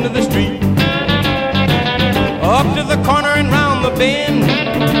halls and into the street. Up to the corner and round the bend.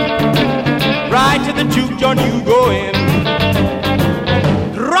 Right to the juke joint you go in.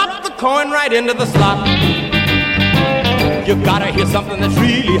 Drop the coin right into the slot. You gotta hear something that's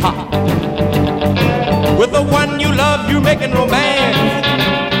really hot. With the one you love, you're making romance.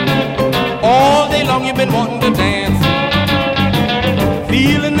 All day long you've been wanting to dance.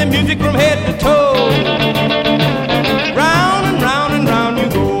 Feeling the music from head to toe. Round and round and round you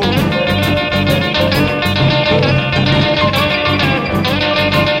go.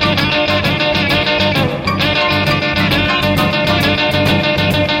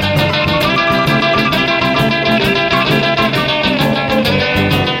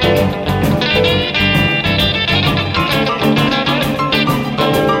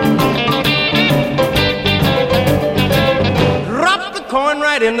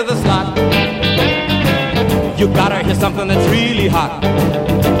 Right into the slot. You gotta hear something that's really hot.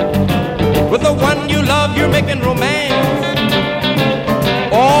 With the one you love, you're making romance.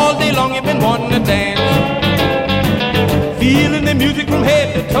 All day long you've been wanting to dance. Feeling the music from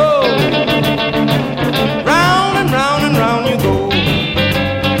head to toe. Round and round and round you go.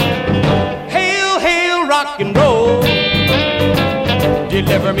 Hail, hail, rock and roll.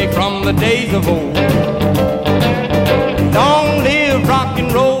 Deliver me from the days of old. Long live rock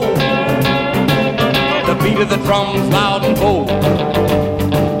and roll. The beat of the drums loud and bold.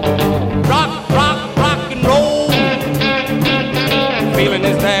 Rock, rock, rock and roll. Feeling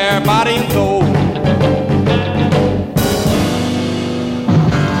is there, body and soul.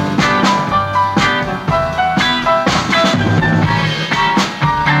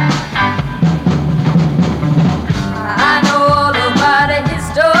 I know all about a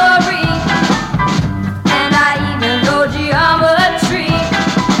history, and I even know geometry.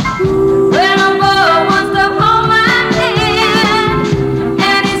 When a boy wants to hold my hand,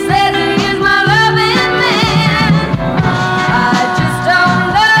 and he says he is my loving man, I just don't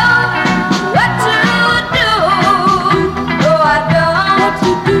know what to do. No, I don't,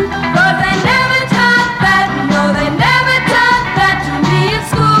 'cause they never taught that. No, they never taught that to me in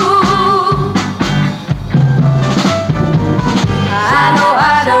school. I know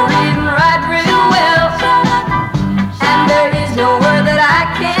how to read and write real well, and there is no word that I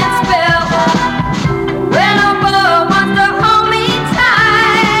can't spell. When a boy wants to hold me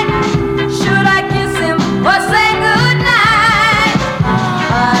tight, should I kiss him or say goodnight?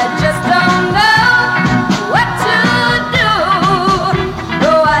 I just don't know what to do.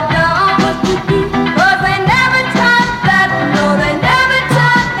 No, I don't, 'cause they never taught that. No, they never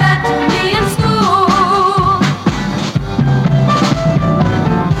taught that to me in school.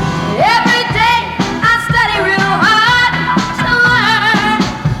 Every day I study real hard to learn,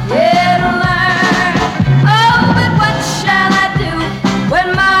 yeah, to learn. Oh, but what shall I do when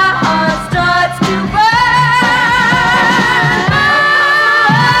my heart starts to burn?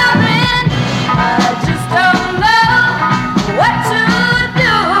 I just don't know what to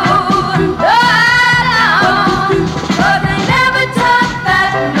do. No, I don't, 'cause they never taught that.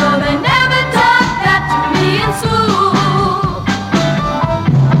 No, they never taught that to me in school.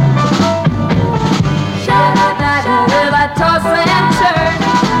 Will I toss and turn?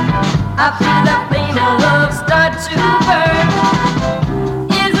 I feel the flame of love start to burn.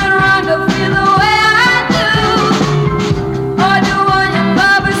 Is it wrong to feel the way I do? Or do all your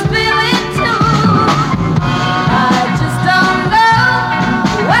lovers feel it too? I just don't know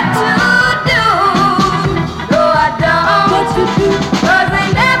what to do. No, I don't, 'cause they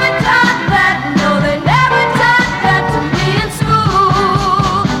never taught that. No, they never taught that to me in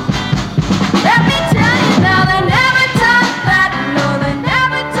school. Let me tell you now, they never taught that. No, they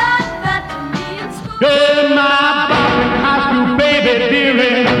never taught that to me in school. In my bopping high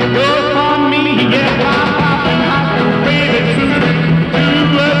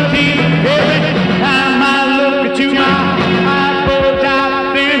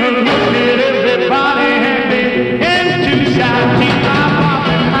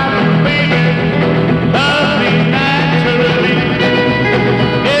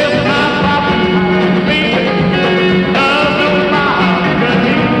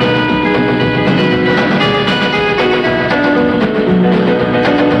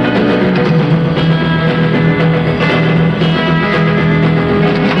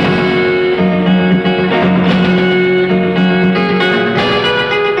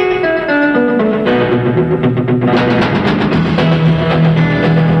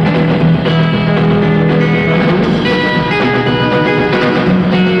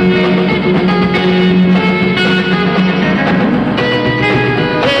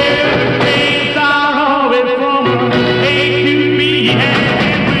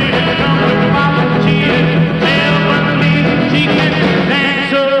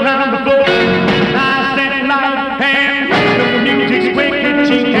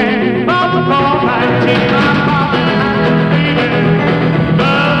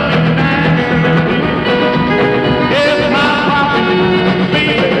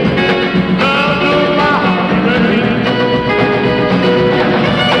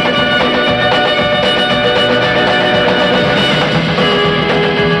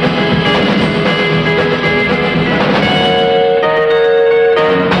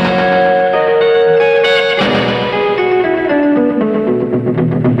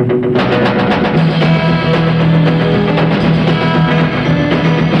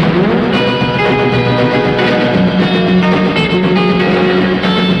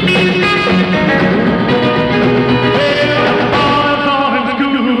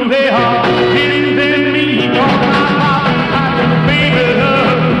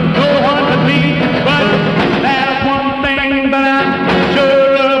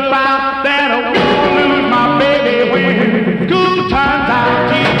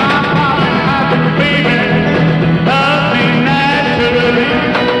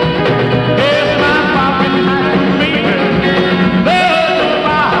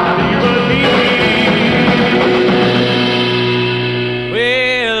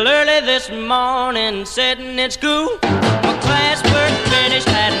this morning sitting in school. My classwork finished,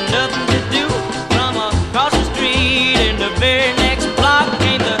 had nothing to do. From across the street in the very next block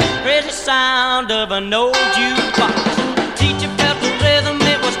came the crazy sound of an old jukebox. Teacher felt the rhythm,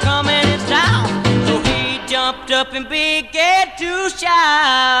 it was coming in style. So he jumped up and began to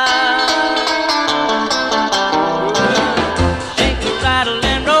shout. Shake the rattle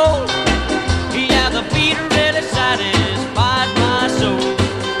and roll. Yeah, the beat really satisfied my soul.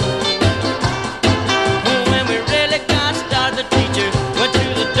 When we really got started, the teacher went to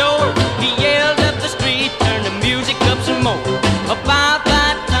the door. He yelled up the street, turned the music up some more. About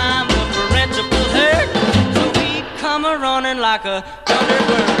that time the principal heard, so he come a-running like a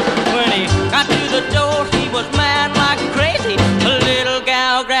thunderbird. When he got to the door, he was mad like crazy. A little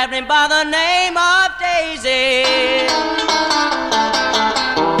gal grabbed him by the name of Daisy.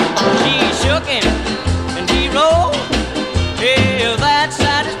 She shook him and he rolled. Yeah, that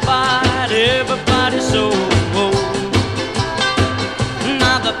satisfied everybody's soul.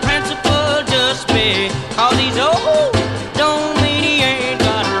 Now the principal just because he's old don't mean he ain't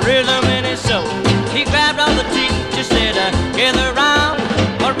got rhythm in his soul. He grabbed all the teachers, said, gather round.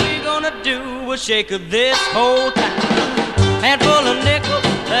 What we gonna do was shake this whole town. Handful of nickels,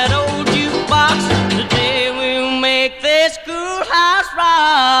 that old jukebox. Today we'll make this schoolhouse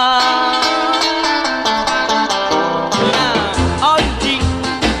rock. Now, all you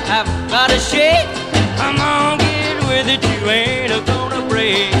teachers have got to shake. Come on, get with it, you ain't gonna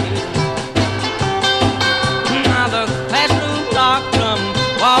break. Now the classroom locked from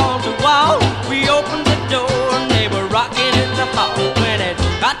wall to wall. We opened the door and they were rocking in the hall. When it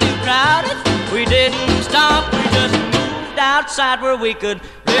got too crowded, we didn't stop. We just moved outside where we could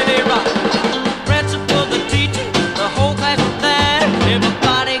really rock. Principal, the teacher, the whole class was there.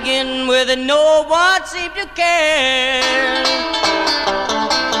 Everybody getting with it, no one seemed to care.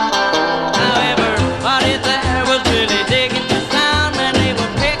 Now everybody there was really digging the sound, and they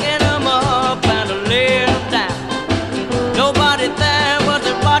were picking them up and laying them down. Nobody there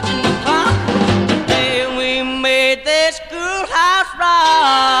wasn't watching the clock. Today we made this schoolhouse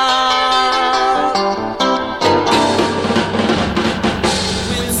rock.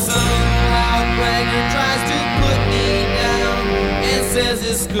 When some loud bragger tries to put me down and says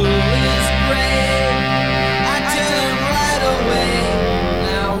his school is great, I tell him right away,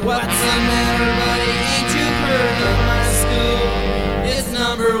 now what's the matter, buddy? Ain't you heard of my school? It's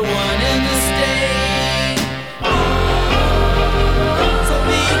number one in the state. So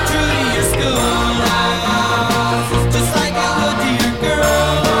be true to your schoolhouse, just like you would to your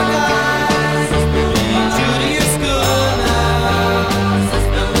girl or guys. Be true to your schoolhouse,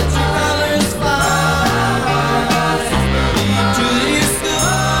 don't let your colors fly. Be true to your school.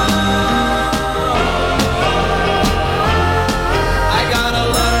 I got a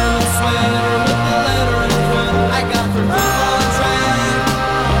letterman sweater with the letter in front. I got for football and track.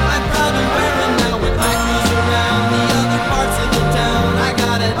 I'm proud to wear it now when I cruise around the other parts of the town. I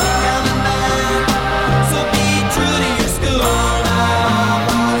got it down and back. So be true to your schoolhouse,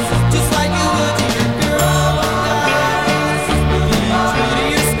 just like you would to your girl or guys. Be true to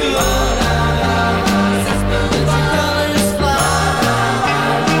your schoolhouse, let your colors fly.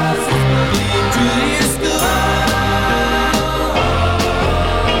 Be true to your school.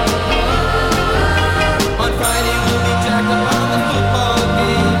 On Friday we'll be jacked up on the football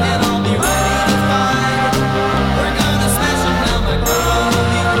game, and I'll be ready to fight. We're gonna smash 'em now, my girl will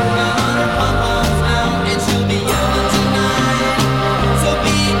be working on her pom-poms now, and she'll be yelling tonight. So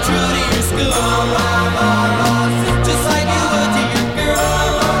be true to your schoolhouse, just like you would to your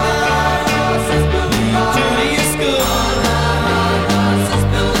girl or guys. Be true to your schoolhouse,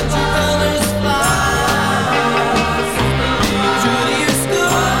 and let your colors fly. Be true to your school.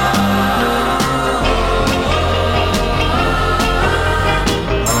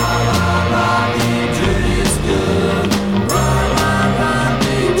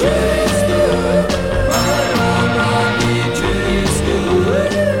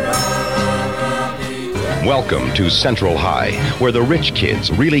 Welcome to Central High, where the rich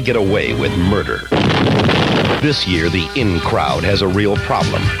kids really get away with murder. This year, the in crowd has a real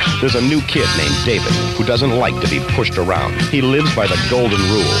problem. There's a new kid named David who doesn't like to be pushed around. He lives by the golden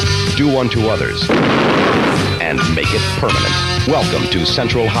rule: do unto others and make it permanent. Welcome to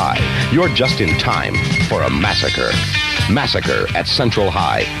Central High. You're just in time for a massacre. Massacre at Central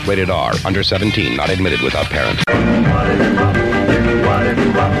High. Rated R. Under 17. Not admitted without parent.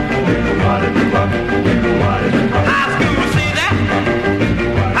 High school, see that?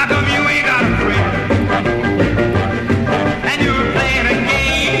 How come you ain't got a friend? And you're playing a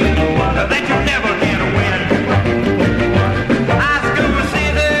game that you never can win. High school, see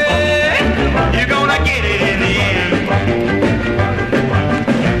that?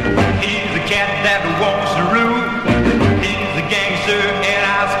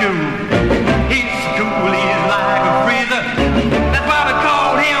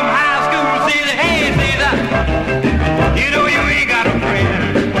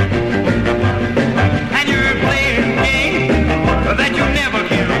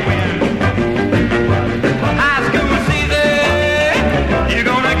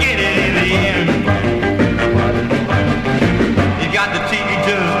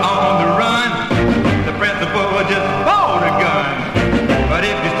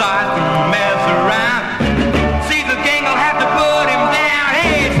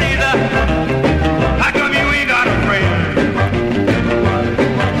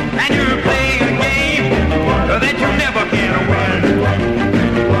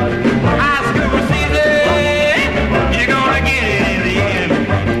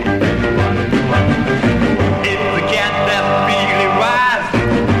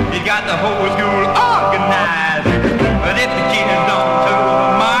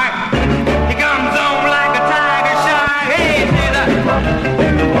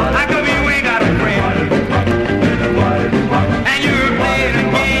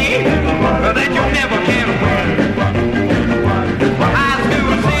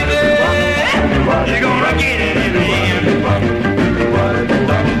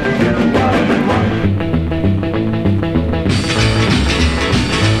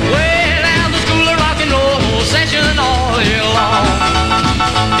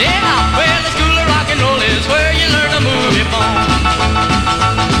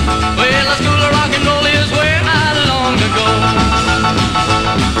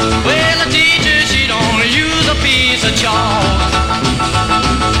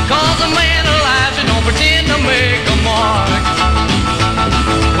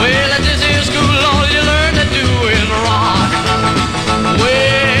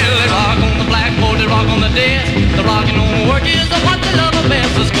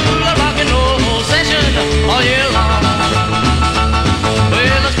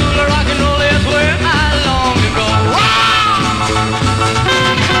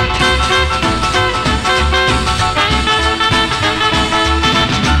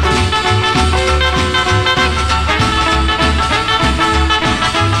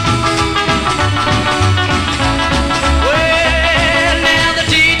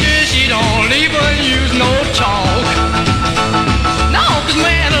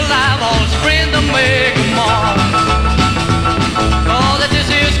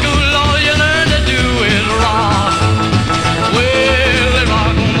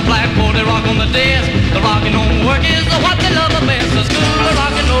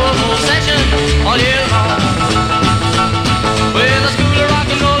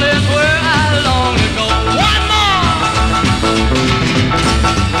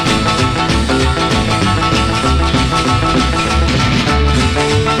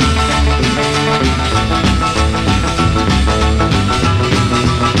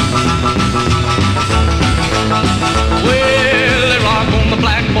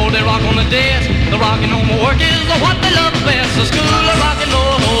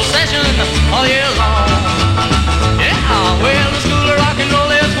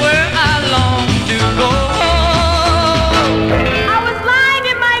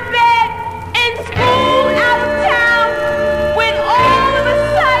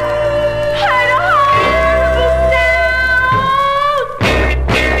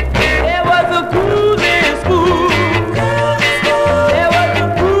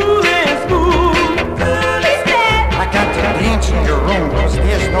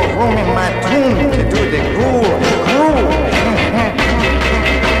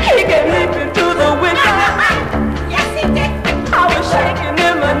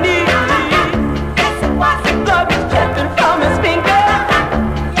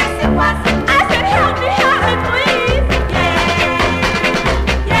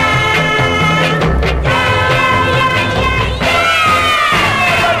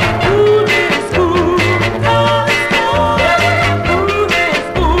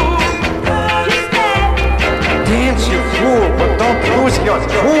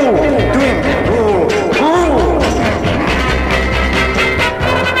 cool, doing cool, cool.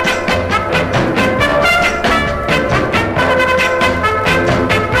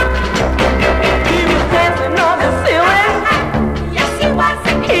 He was dancing on the ceiling. Yes, he was.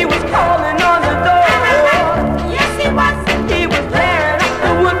 He was calling on the door. Yes, he was. He was tearing up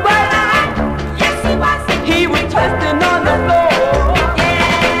the woodwork. Yes, he was. He was twisting on the floor.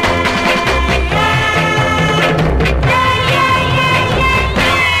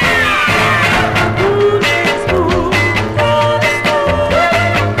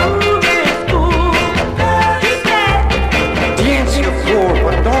 Dance you fool,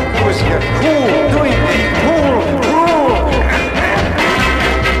 but don't lose your cool, doing cool, cool.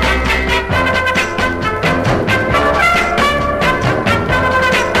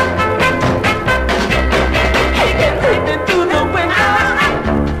 He came creeping through the window.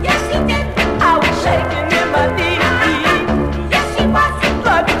 Yes, he did. I was shaking in my knees. Yes, he was.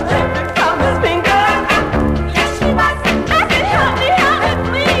 Blood was dripping from his fingers. Yes, he was. I said, help me,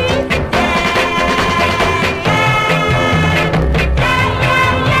 please.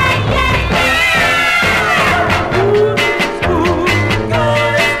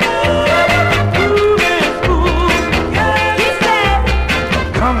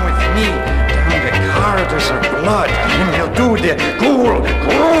 Come with me down the corridors of blood, and we'll do the cool,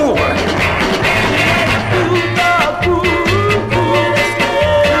 cool.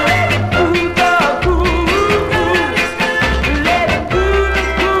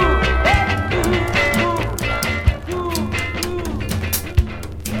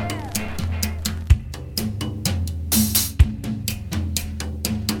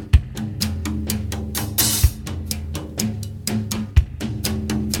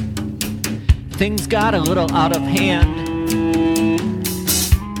 Things got a little out of hand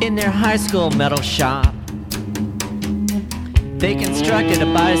in their high school metal shop. They constructed a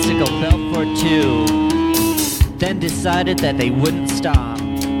bicycle built for two, then decided that they wouldn't stop.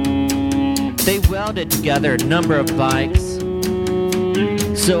 They welded together a number of bikes,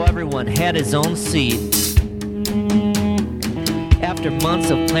 so everyone had his own seat. After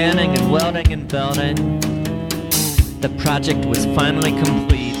months of planning and welding and building, the project was finally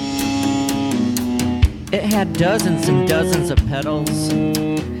complete. It had dozens and dozens of pedals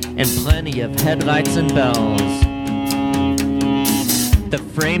and plenty of headlights and bells. The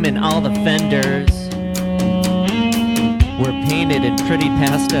frame and all the fenders were painted in pretty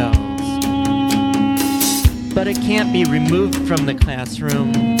pastels. But it can't be removed from the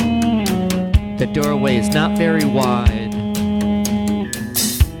classroom. The doorway is not very wide.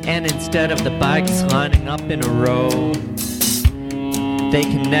 And instead of the bikes lining up in a row, they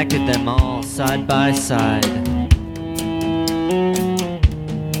connected them all side by side.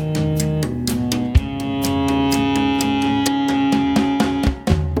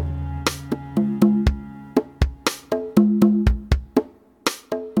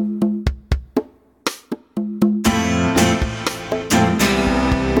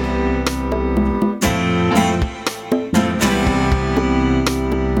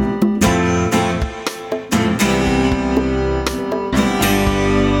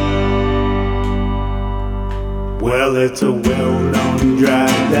 Well, it's a well-known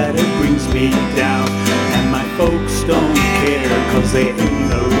drive that it brings me down, and my folks don't care 'cause they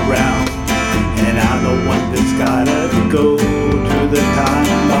ain't around. And I'm the one that's gotta go to the Time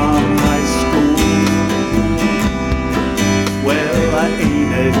Bomb High School. Well, I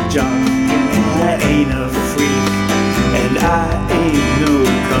ain't a jock and I ain't a freak, and I ain't no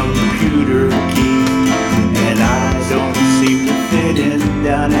computer geek, and I don't seem to fit in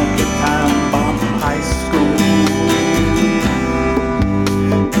down at the Time Bomb High School.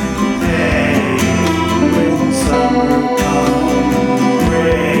 Summer come,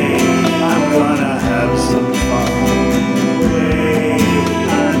 rain, I'm gonna have some fun. Wait,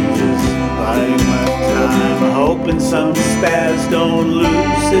 I'm just biding my time, hoping some spaz don't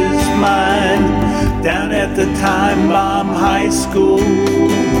lose his mind down at the Time Bomb High School.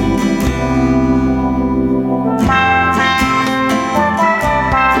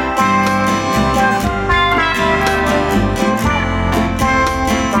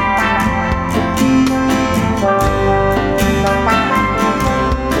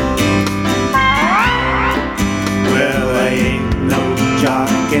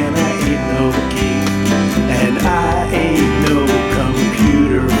 And I ain't no geek, and I ain't no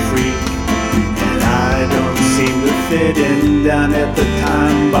computer freak, and I don't seem to fit in down at the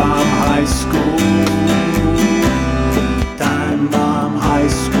Time Bomb High School. Time Bomb High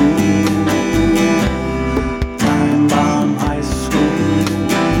School. Time Bomb High School.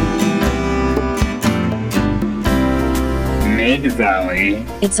 Mid Valley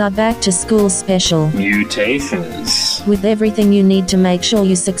It's our back to school special. Mutations. With everything you need to make sure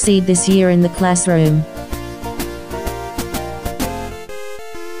you succeed this year in the classroom.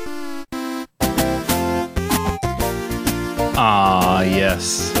 Ah,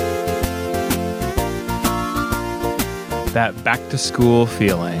 yes. That back to school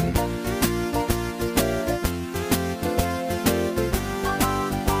feeling.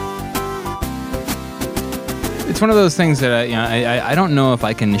 It's one of those things that I don't know if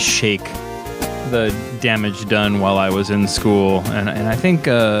I can shake the damage done while I was in school, and I think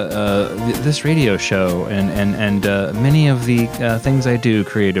this radio show and many of the things I do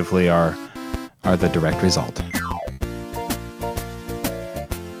creatively are the direct result.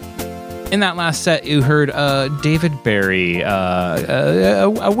 In that last set, you heard David Barry,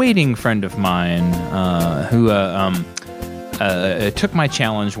 a waiting friend of mine, who took my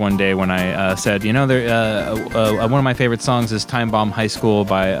challenge one day when I said, one of my favorite songs is Time Bomb High School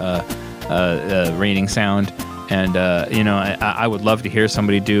by Raining Sound, and I would love to hear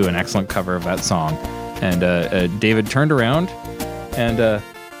somebody do an excellent cover of that song. And David turned around and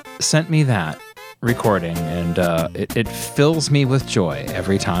sent me that recording, and it fills me with joy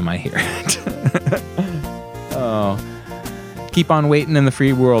every time I hear it. Oh, keep on waiting in the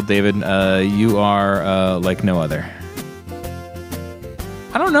free world, David. You are like no other.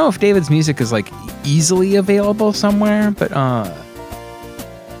 I don't know if David's music is like easily available somewhere, but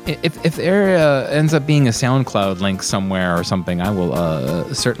if there ends up being a SoundCloud link somewhere or something, I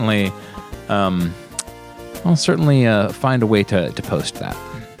will certainly find a way to post that.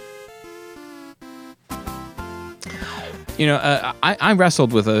 I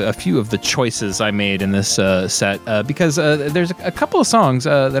wrestled with a few of the choices I made in this set because there's a couple of songs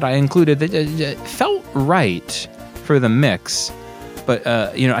that I included that felt right for the mix, but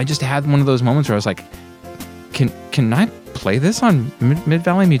I just had one of those moments where I was like, can I play this on Mid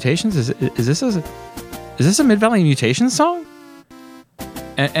Valley Mutations? Is this a Mid Valley Mutations song?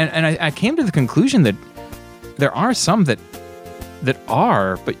 And I came to the conclusion that there are some that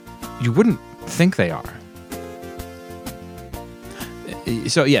are, but you wouldn't think they are.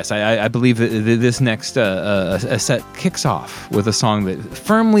 So yes, I believe that this next set kicks off with a song that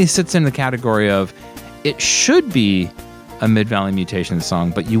firmly sits in the category of it should be a Mid Valley Mutations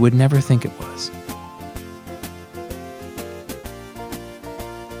song, but you would never think it was.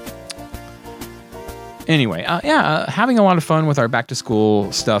 Anyway, having a lot of fun with our back to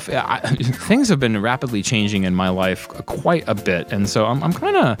school stuff. Things have been rapidly changing in my life quite a bit, and so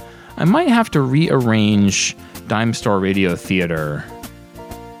I might have to rearrange Dime Store Radio Theater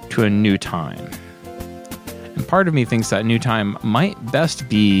to a new time. And part of me thinks that new time might best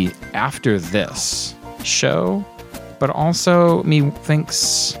be after this show, but also me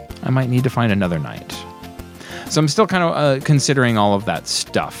thinks I might need to find another night. So I'm still kind of considering all of that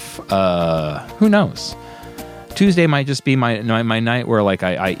stuff. Who knows? Tuesday might just be my night where like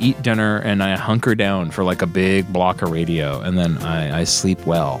I eat dinner and I hunker down for like a big block of radio, and then I sleep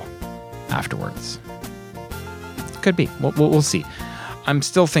well afterwards. Could be. We'll see. I'm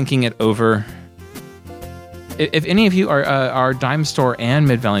still thinking it over. If any of you are Dime Store and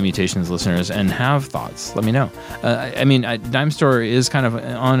Mid Valley Mutations listeners and have thoughts, let me know. Dime Store is kind of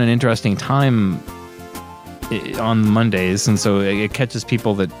on an interesting time on Mondays, and so it catches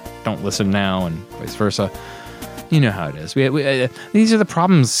people that don't listen now and vice versa. You know how it is. These are the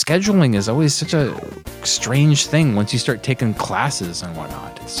problems. Scheduling is always such a strange thing once you start taking classes and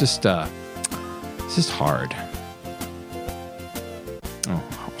whatnot. It's just hard. Oh,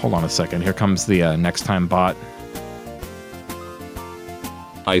 hold on a second. Here comes the next time bot.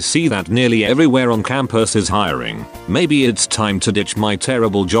 I see that nearly everywhere on campus is hiring. Maybe it's time to ditch my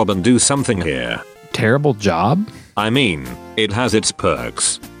terrible job and do something here. Terrible job? I mean, it has its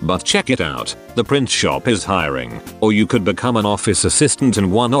perks, but check it out. The print shop is hiring, or you could become an office assistant in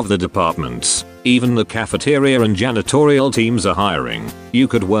one of the departments. Even the cafeteria and janitorial teams are hiring. You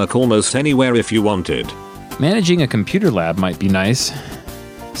could work almost anywhere if you wanted. Managing a computer lab might be nice.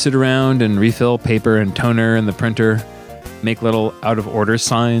 Sit around and refill paper and toner in the printer. Make little out-of-order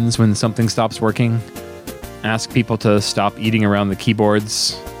signs when something stops working. Ask people to stop eating around the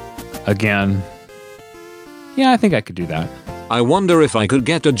keyboards. Again. Yeah, I think I could do that. I wonder if I could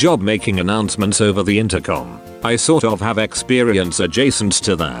get a job making announcements over the intercom. I sort of have experience adjacent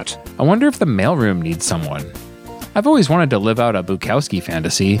to that. I wonder if the mailroom needs someone. I've always wanted to live out a Bukowski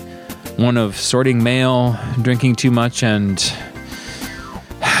fantasy. One of sorting mail, drinking too much, and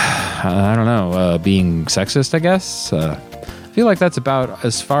I don't know, being sexist, I guess. I feel like that's about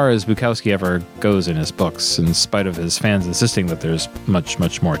as far as Bukowski ever goes in his books, in spite of his fans insisting that there's much,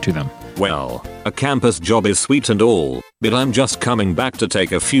 much more to them. Well, a campus job is sweet and all, but I'm just coming back to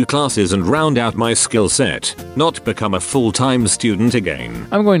take a few classes and round out my skill set, not become a full-time student again.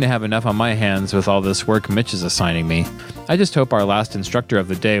 I'm going to have enough on my hands with all this work Mitch is assigning me. I just hope our last instructor of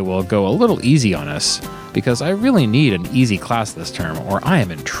the day will go a little easy on us, because I really need an easy class this term, or I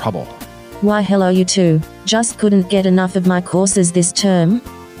am in trouble. Why hello you two, just couldn't get enough of my courses this term?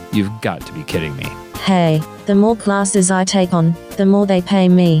 You've got to be kidding me. Hey, the more classes I take on, the more they pay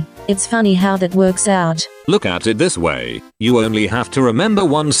me. It's funny how that works out. Look at it this way, you only have to remember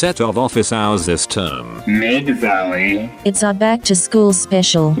one set of office hours this term. Mid-Valley. It's our back to school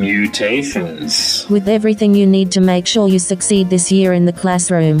special. Mutations. With everything you need to make sure you succeed this year in the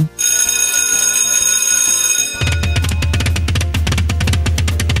classroom.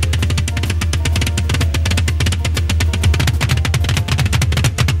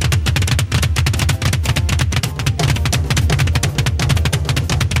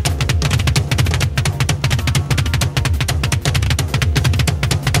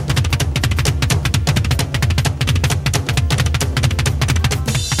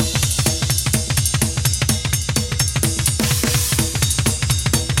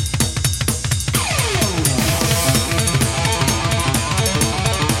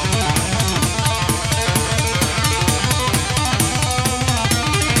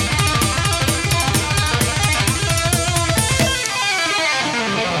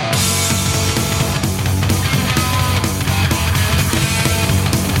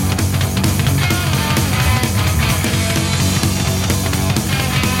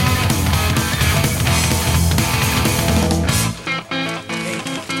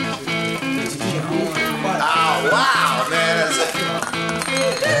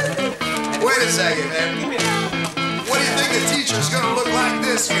 Wait a second, man. What do you think the teacher's gonna look like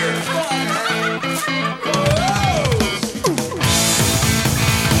this year?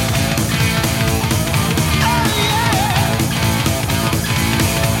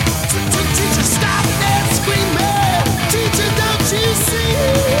 Teacher, stop that screaming. Teacher, don't you see?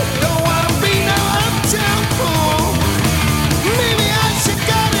 Don't wanna be no uptown fool. Maybe I should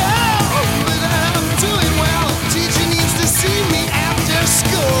go to hell, but I'm doing well. Teacher needs to see me after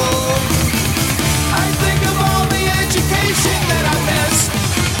school. I think of all the education that I missed,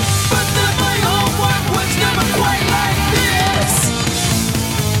 but then my homework was never quite like this.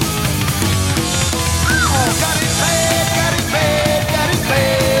 Oh, got it bad, got it bad, got it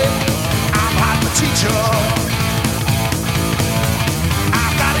bad. I'm not the teacher.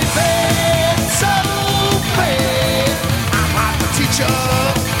 I've got it bad, so bad. I'm not the teacher.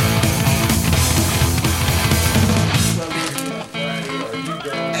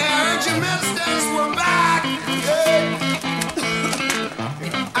 Hey, I heard your ministers were back.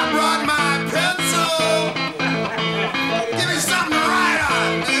 I brought my pencil. Give me something to write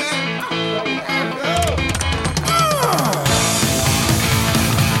on,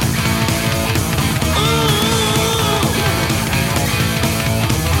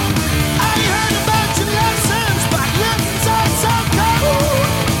 I heard about your lessons, but lessons are so cold.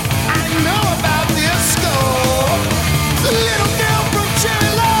 I know about this school. Little girl from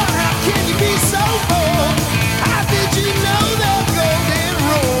Cherry Lawn, how can you be so bold? How did you know the golden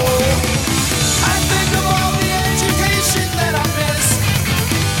rule? I think of all the education that I missed,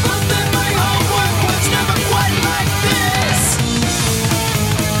 but then my homework was never quite like this.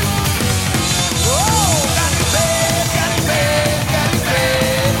 Oh, got it bad, got it bad, got it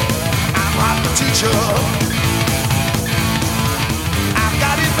bad. I'm not the teacher. I've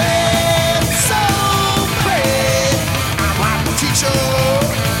got it bad, so bad. I'm not the teacher.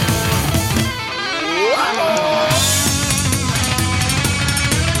 Whoa.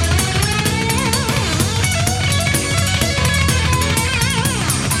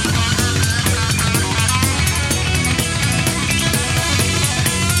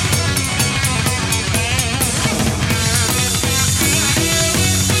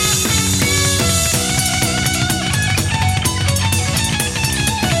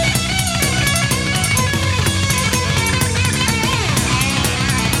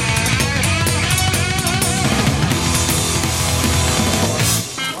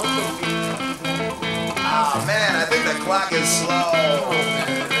 Oh man, I think the clock is slow.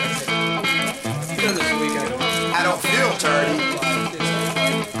 I don't feel dirty.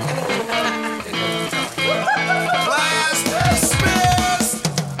 Class dismissed.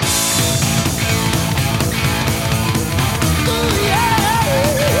 Ooh, yeah.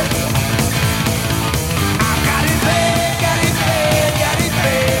 I got it bad, got it bad, got it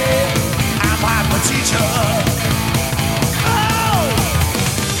bad. I'm not the teacher.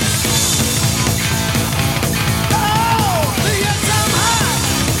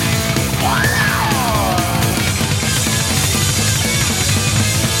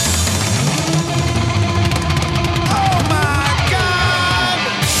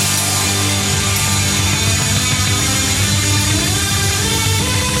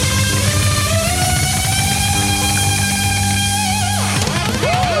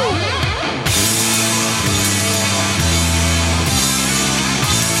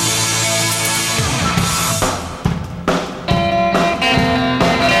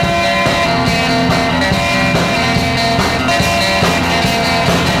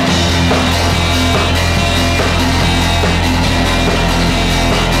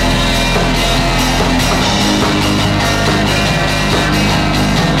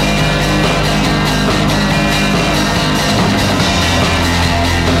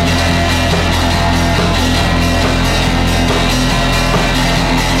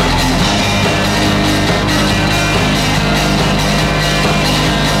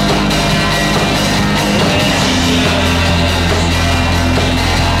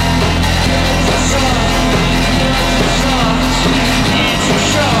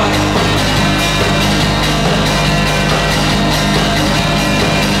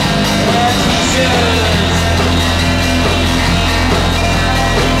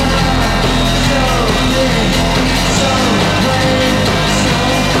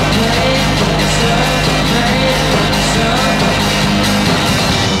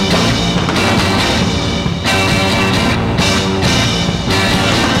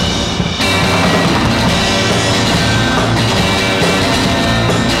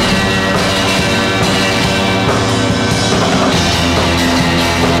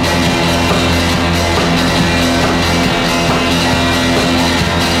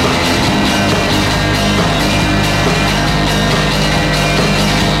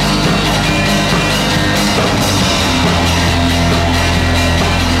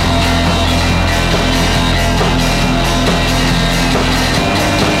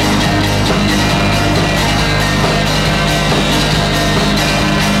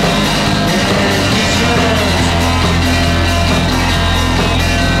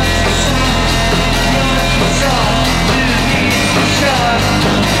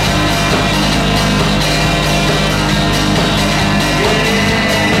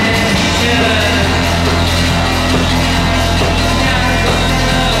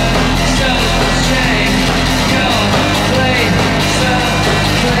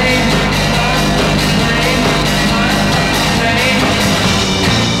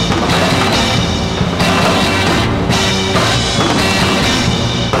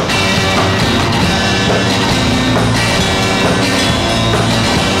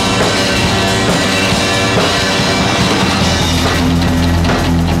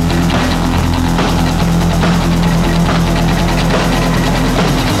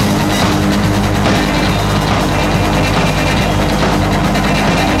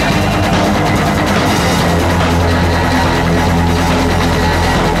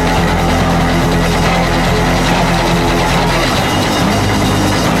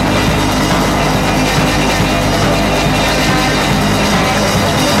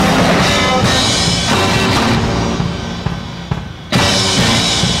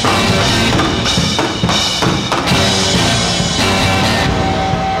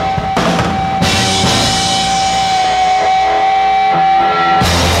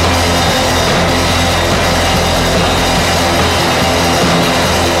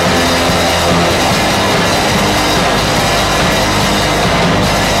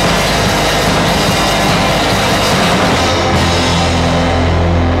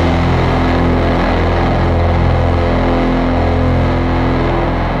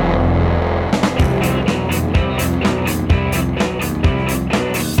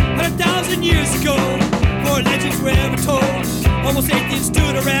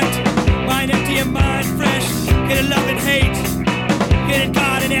 erect, mind empty and mind fresh. Get it love and hate, get it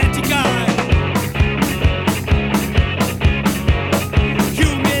God and anti-God.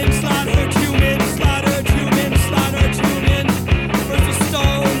 Human slaughtered, human slaughtered, human slaughtered, human. First with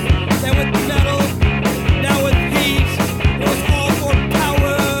stone, then with metal, now with heat. It was all for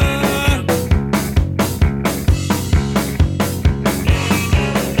power.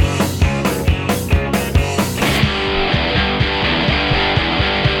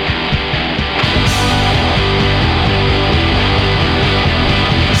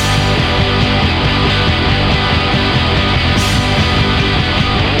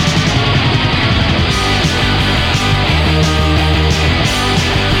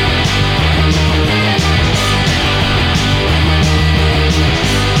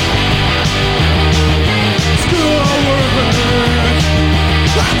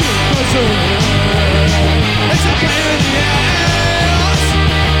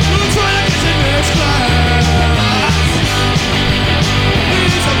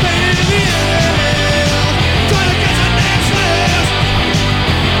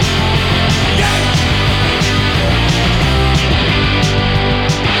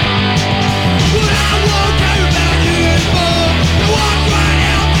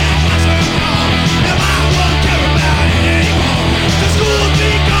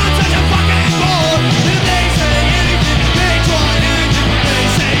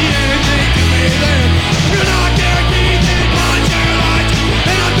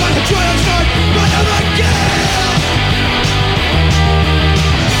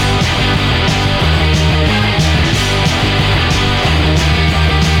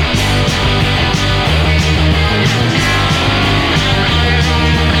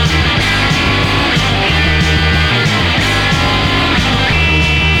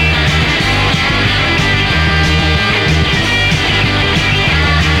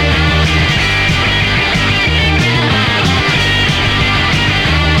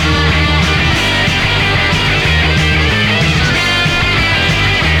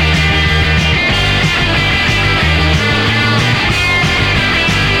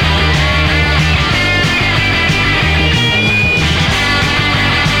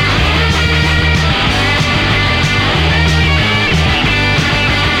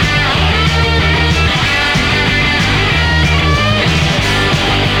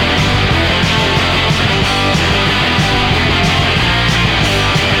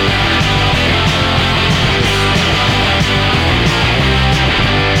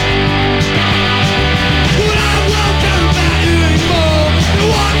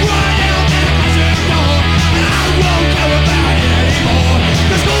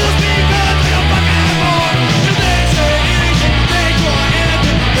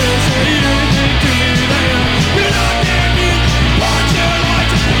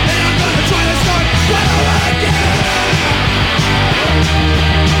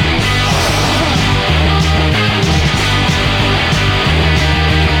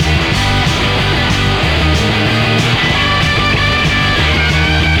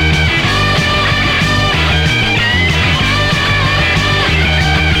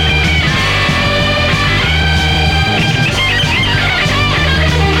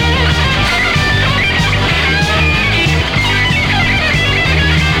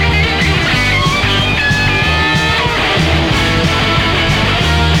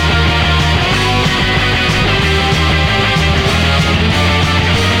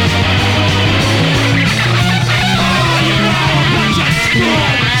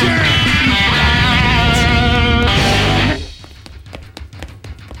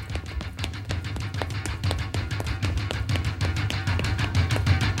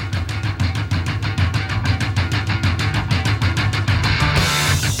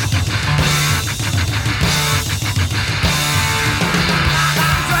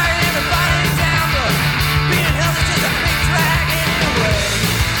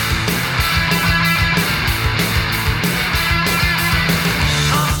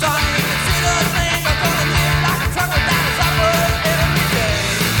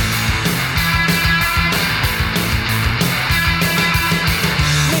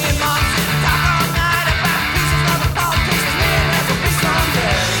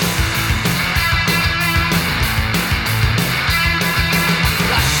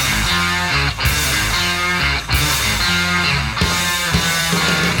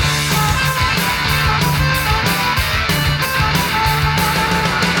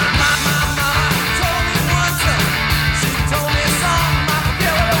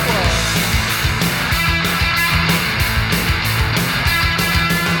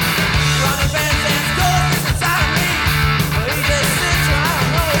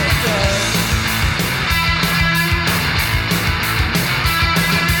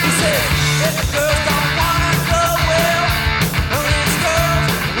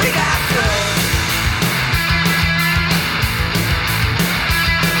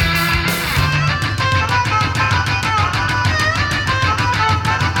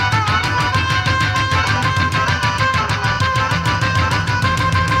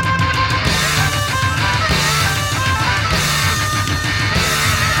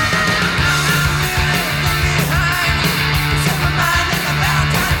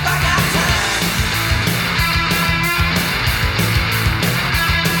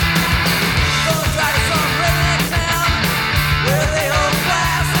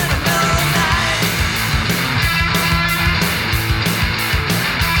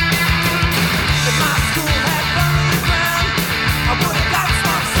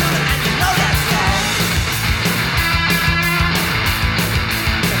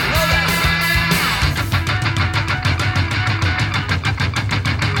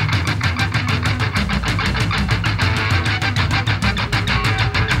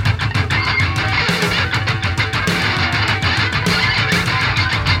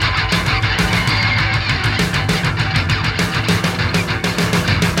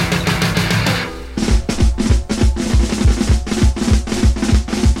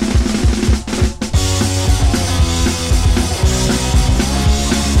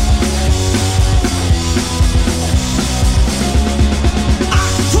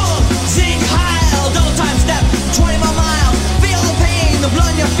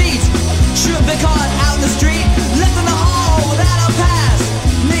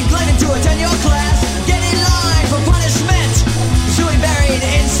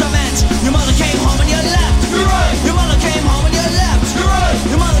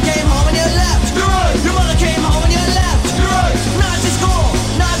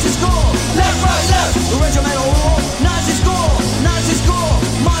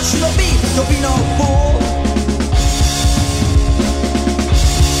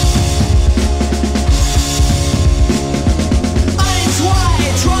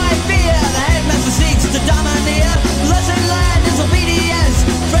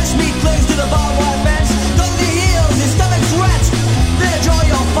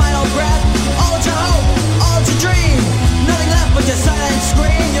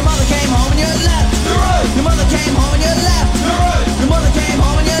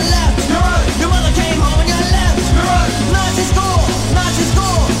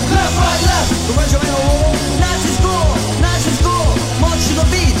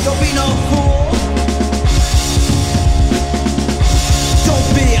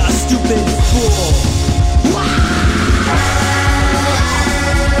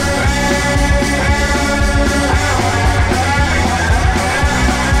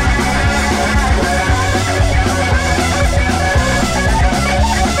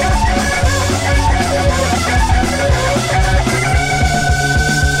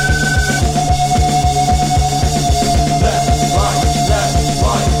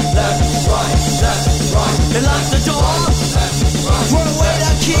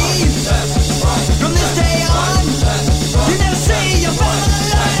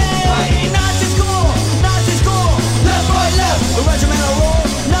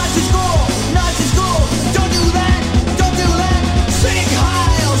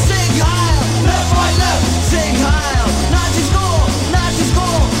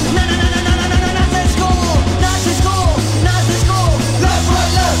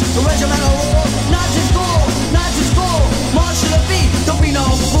 A regimental war, not to school, not to school. March to the beat, don't be no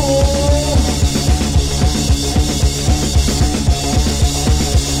fool.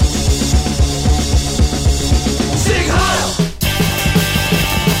 Sing Heil!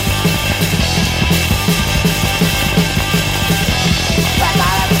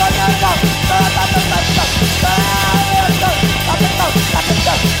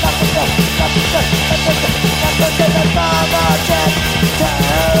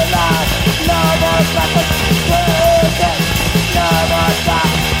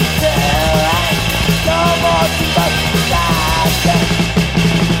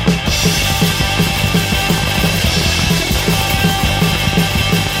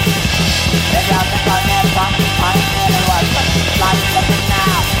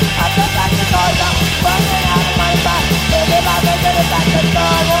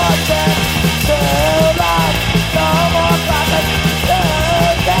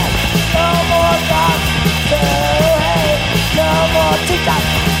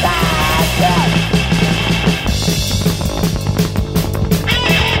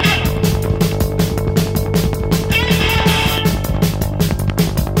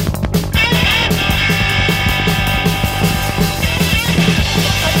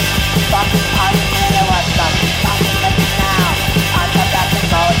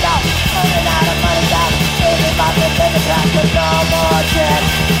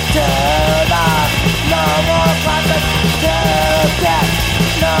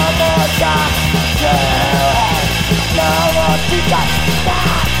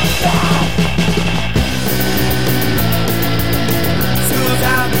 School's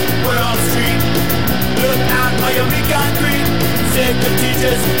out, we're on the street. Look out for your meat concrete. Sick of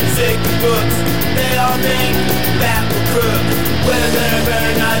teachers, sick of books. They all think that we're crooks. We're gonna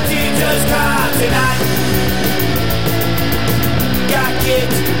burn our teachers' car tonight. Got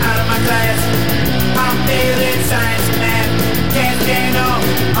kicked out of my class. I'm failing science and math. Can't stand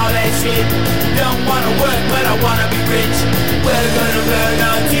all that shit. Don't wanna work, but I wanna be rich. We're gonna burn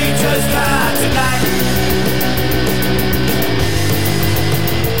our teachers' car tonight.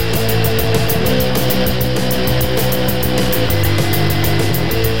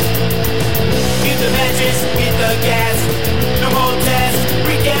 Get the matches, get the gas. No more tests,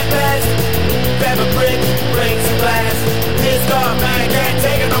 we can't pass. Grab a brick, break some glass. Pissed off, man, can't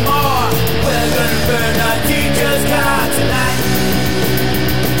take it no more. We're gonna burn our teacher's car tonight.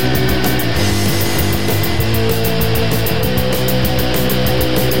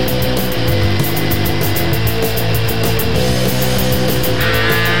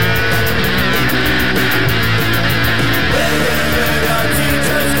 We're gonna burn our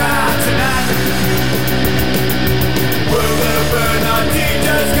teacher's car tonight. We're gonna burn our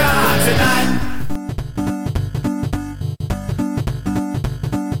teacher's car tonight.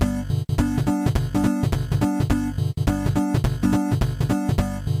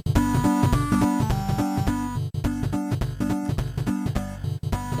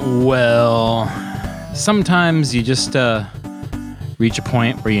 Well, sometimes you just reach a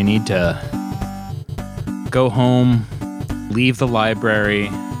point where you need to go home, leave the library,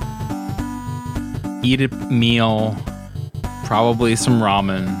 eat a meal, probably some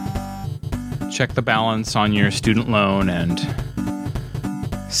ramen, check the balance on your student loan, and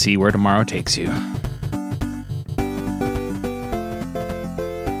see where tomorrow takes you.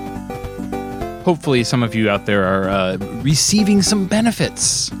 Hopefully some of you out there are receiving some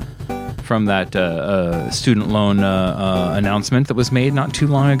benefits from that student loan announcement that was made not too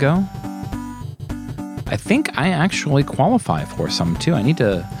long ago. I think I actually qualify for some too. I need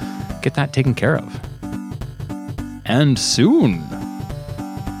to get that taken care of. And soon.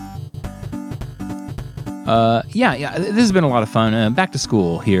 Yeah, this has been a lot of fun. Back to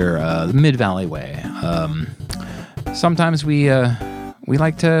school here, the Mid-Valley Way. Sometimes we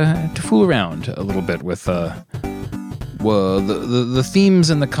like to fool around a little bit with the themes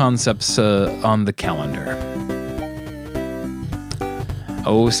and the concepts on the calendar.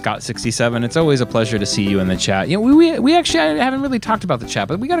 Oh, Scott67, it's always a pleasure to see you in the chat. You know, we actually haven't really talked about the chat,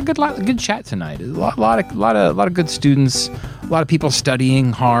 but we got a good chat tonight. A lot of good students, a lot of people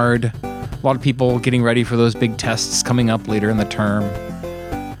studying hard, a lot of people getting ready for those big tests coming up later in the term,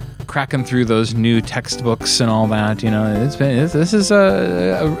 cracking through those new textbooks and all that. You know, this is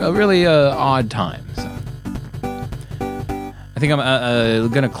a really odd time. So. I think I'm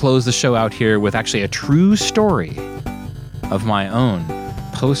going to close the show out here with actually a true story of my own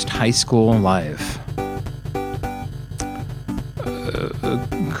post-high school life.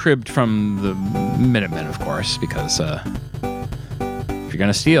 Cribbed from the Minutemen, of course, because if you're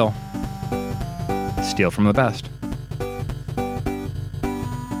going to steal from the best.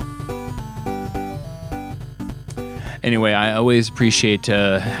 Anyway, I always appreciate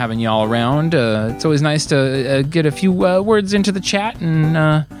having y'all around. It's always nice to get a few words into the chat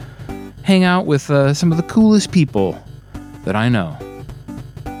and hang out with some of the coolest people that I know.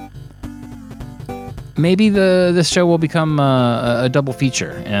 Maybe this show will become a double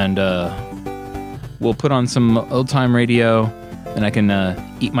feature, and we'll put on some old-time radio, and I can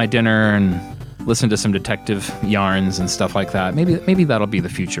eat my dinner and listen to some detective yarns and stuff like that. Maybe that'll be the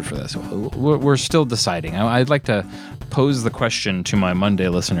future for this. We're still deciding. I'd like to pose the question to my Monday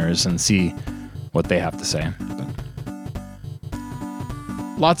listeners and see what they have to say. But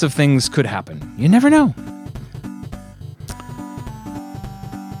lots of things could happen. You never know.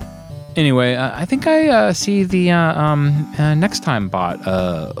 Anyway, I think I see the Next Time bot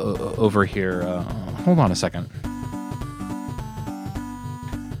over here. Hold on a second.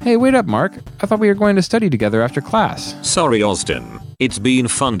 Hey, wait up, Mark. I thought we were going to study together after class. Sorry, Austin. It's been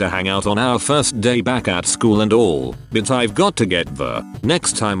fun to hang out on our first day back at school and all, but I've got to get the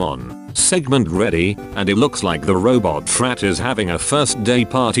Next Time on segment ready, and it looks like the robot frat is having a first day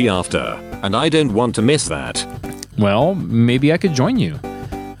party after, and I don't want to miss that. Well, maybe I could join you.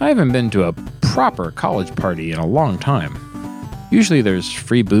 I haven't been to a proper college party in a long time. Usually there's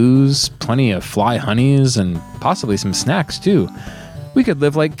free booze, plenty of fly honeys, and possibly some snacks too. We could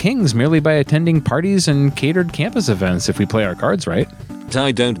live like kings merely by attending parties and catered campus events if we play our cards right.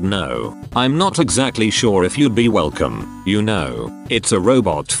 I don't know. I'm not exactly sure if you'd be welcome. You know, it's a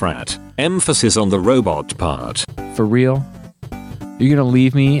robot frat. Emphasis on the robot part. For real? You're gonna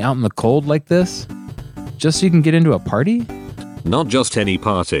leave me out in the cold like this? Just so you can get into a party? Not just any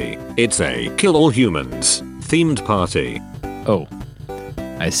party. It's a kill all humans themed party. Oh,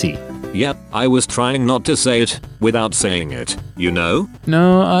 I see. Yep, I was trying not to say it without saying it, you know?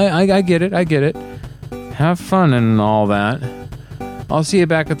 No, I get it, I get it. Have fun and all that. I'll see you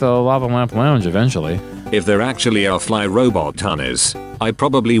back at the Lava Lamp Lounge eventually. If there actually are fly robot honeys, I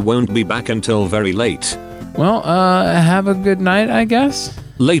probably won't be back until very late. Well, have a good night, I guess?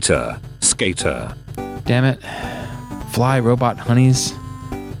 Later, skater. Damn it. Fly robot honeys.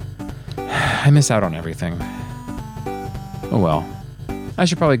 I miss out on everything. Oh well. I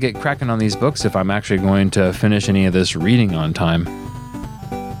should probably get cracking on these books if I'm actually going to finish any of this reading on time.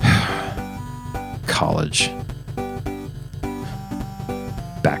 College.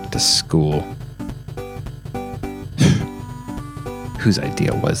 Back to school. Whose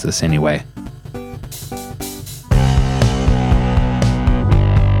idea was this anyway?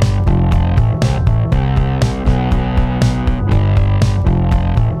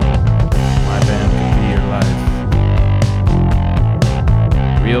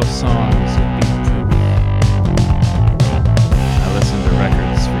 Real songs of beat proof. I listened to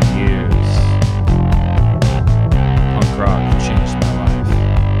records for years. Punk rock changed my life.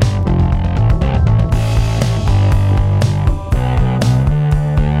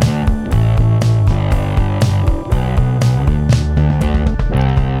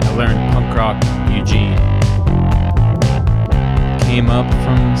 I learned punk rock in Eugene. Came up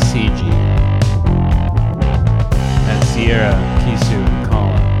from CG. At Sierra, Kisu, and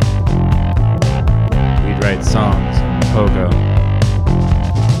Colin. We'd write songs on Pogo.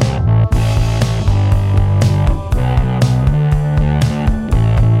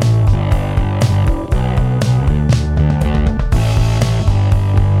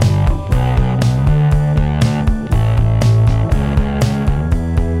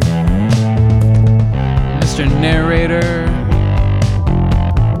 Mr. Narrator,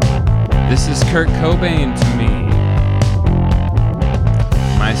 this is Kurt Cobain to me.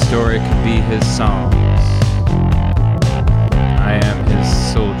 My story could be his songs. I am his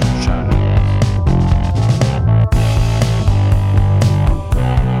soldier child.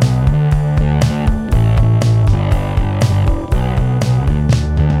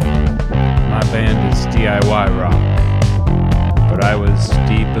 My band is DIY rock, but I was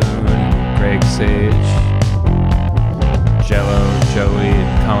D-Boon and Greg Sage, Jello, Joey,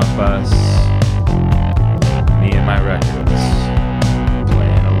 and Comic Bus. Me and my records.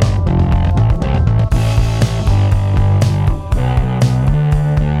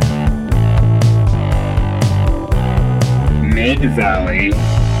 Mid-Valley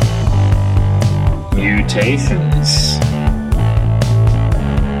Mutations.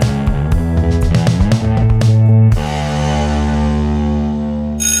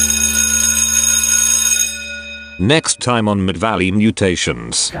 Next time on Mid-Valley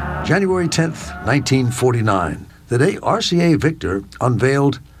Mutations. January 10th, 1949, the day RCA Victor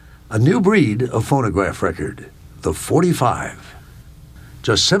unveiled a new breed of phonograph record, the 45.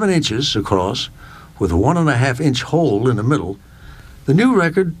 Just 7 inches across, with a 1.5-inch hole in the middle, the new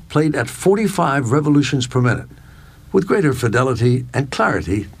record played at 45 revolutions per minute. with greater fidelity and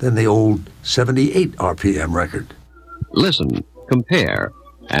clarity than the old 78 RPM record. Listen, compare,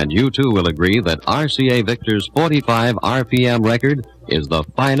 and you too will agree that RCA Victor's 45 RPM record is the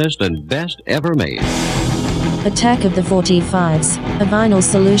finest and best ever made. Attack of the 45s, a vinyl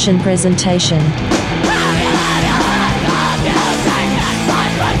solution presentation.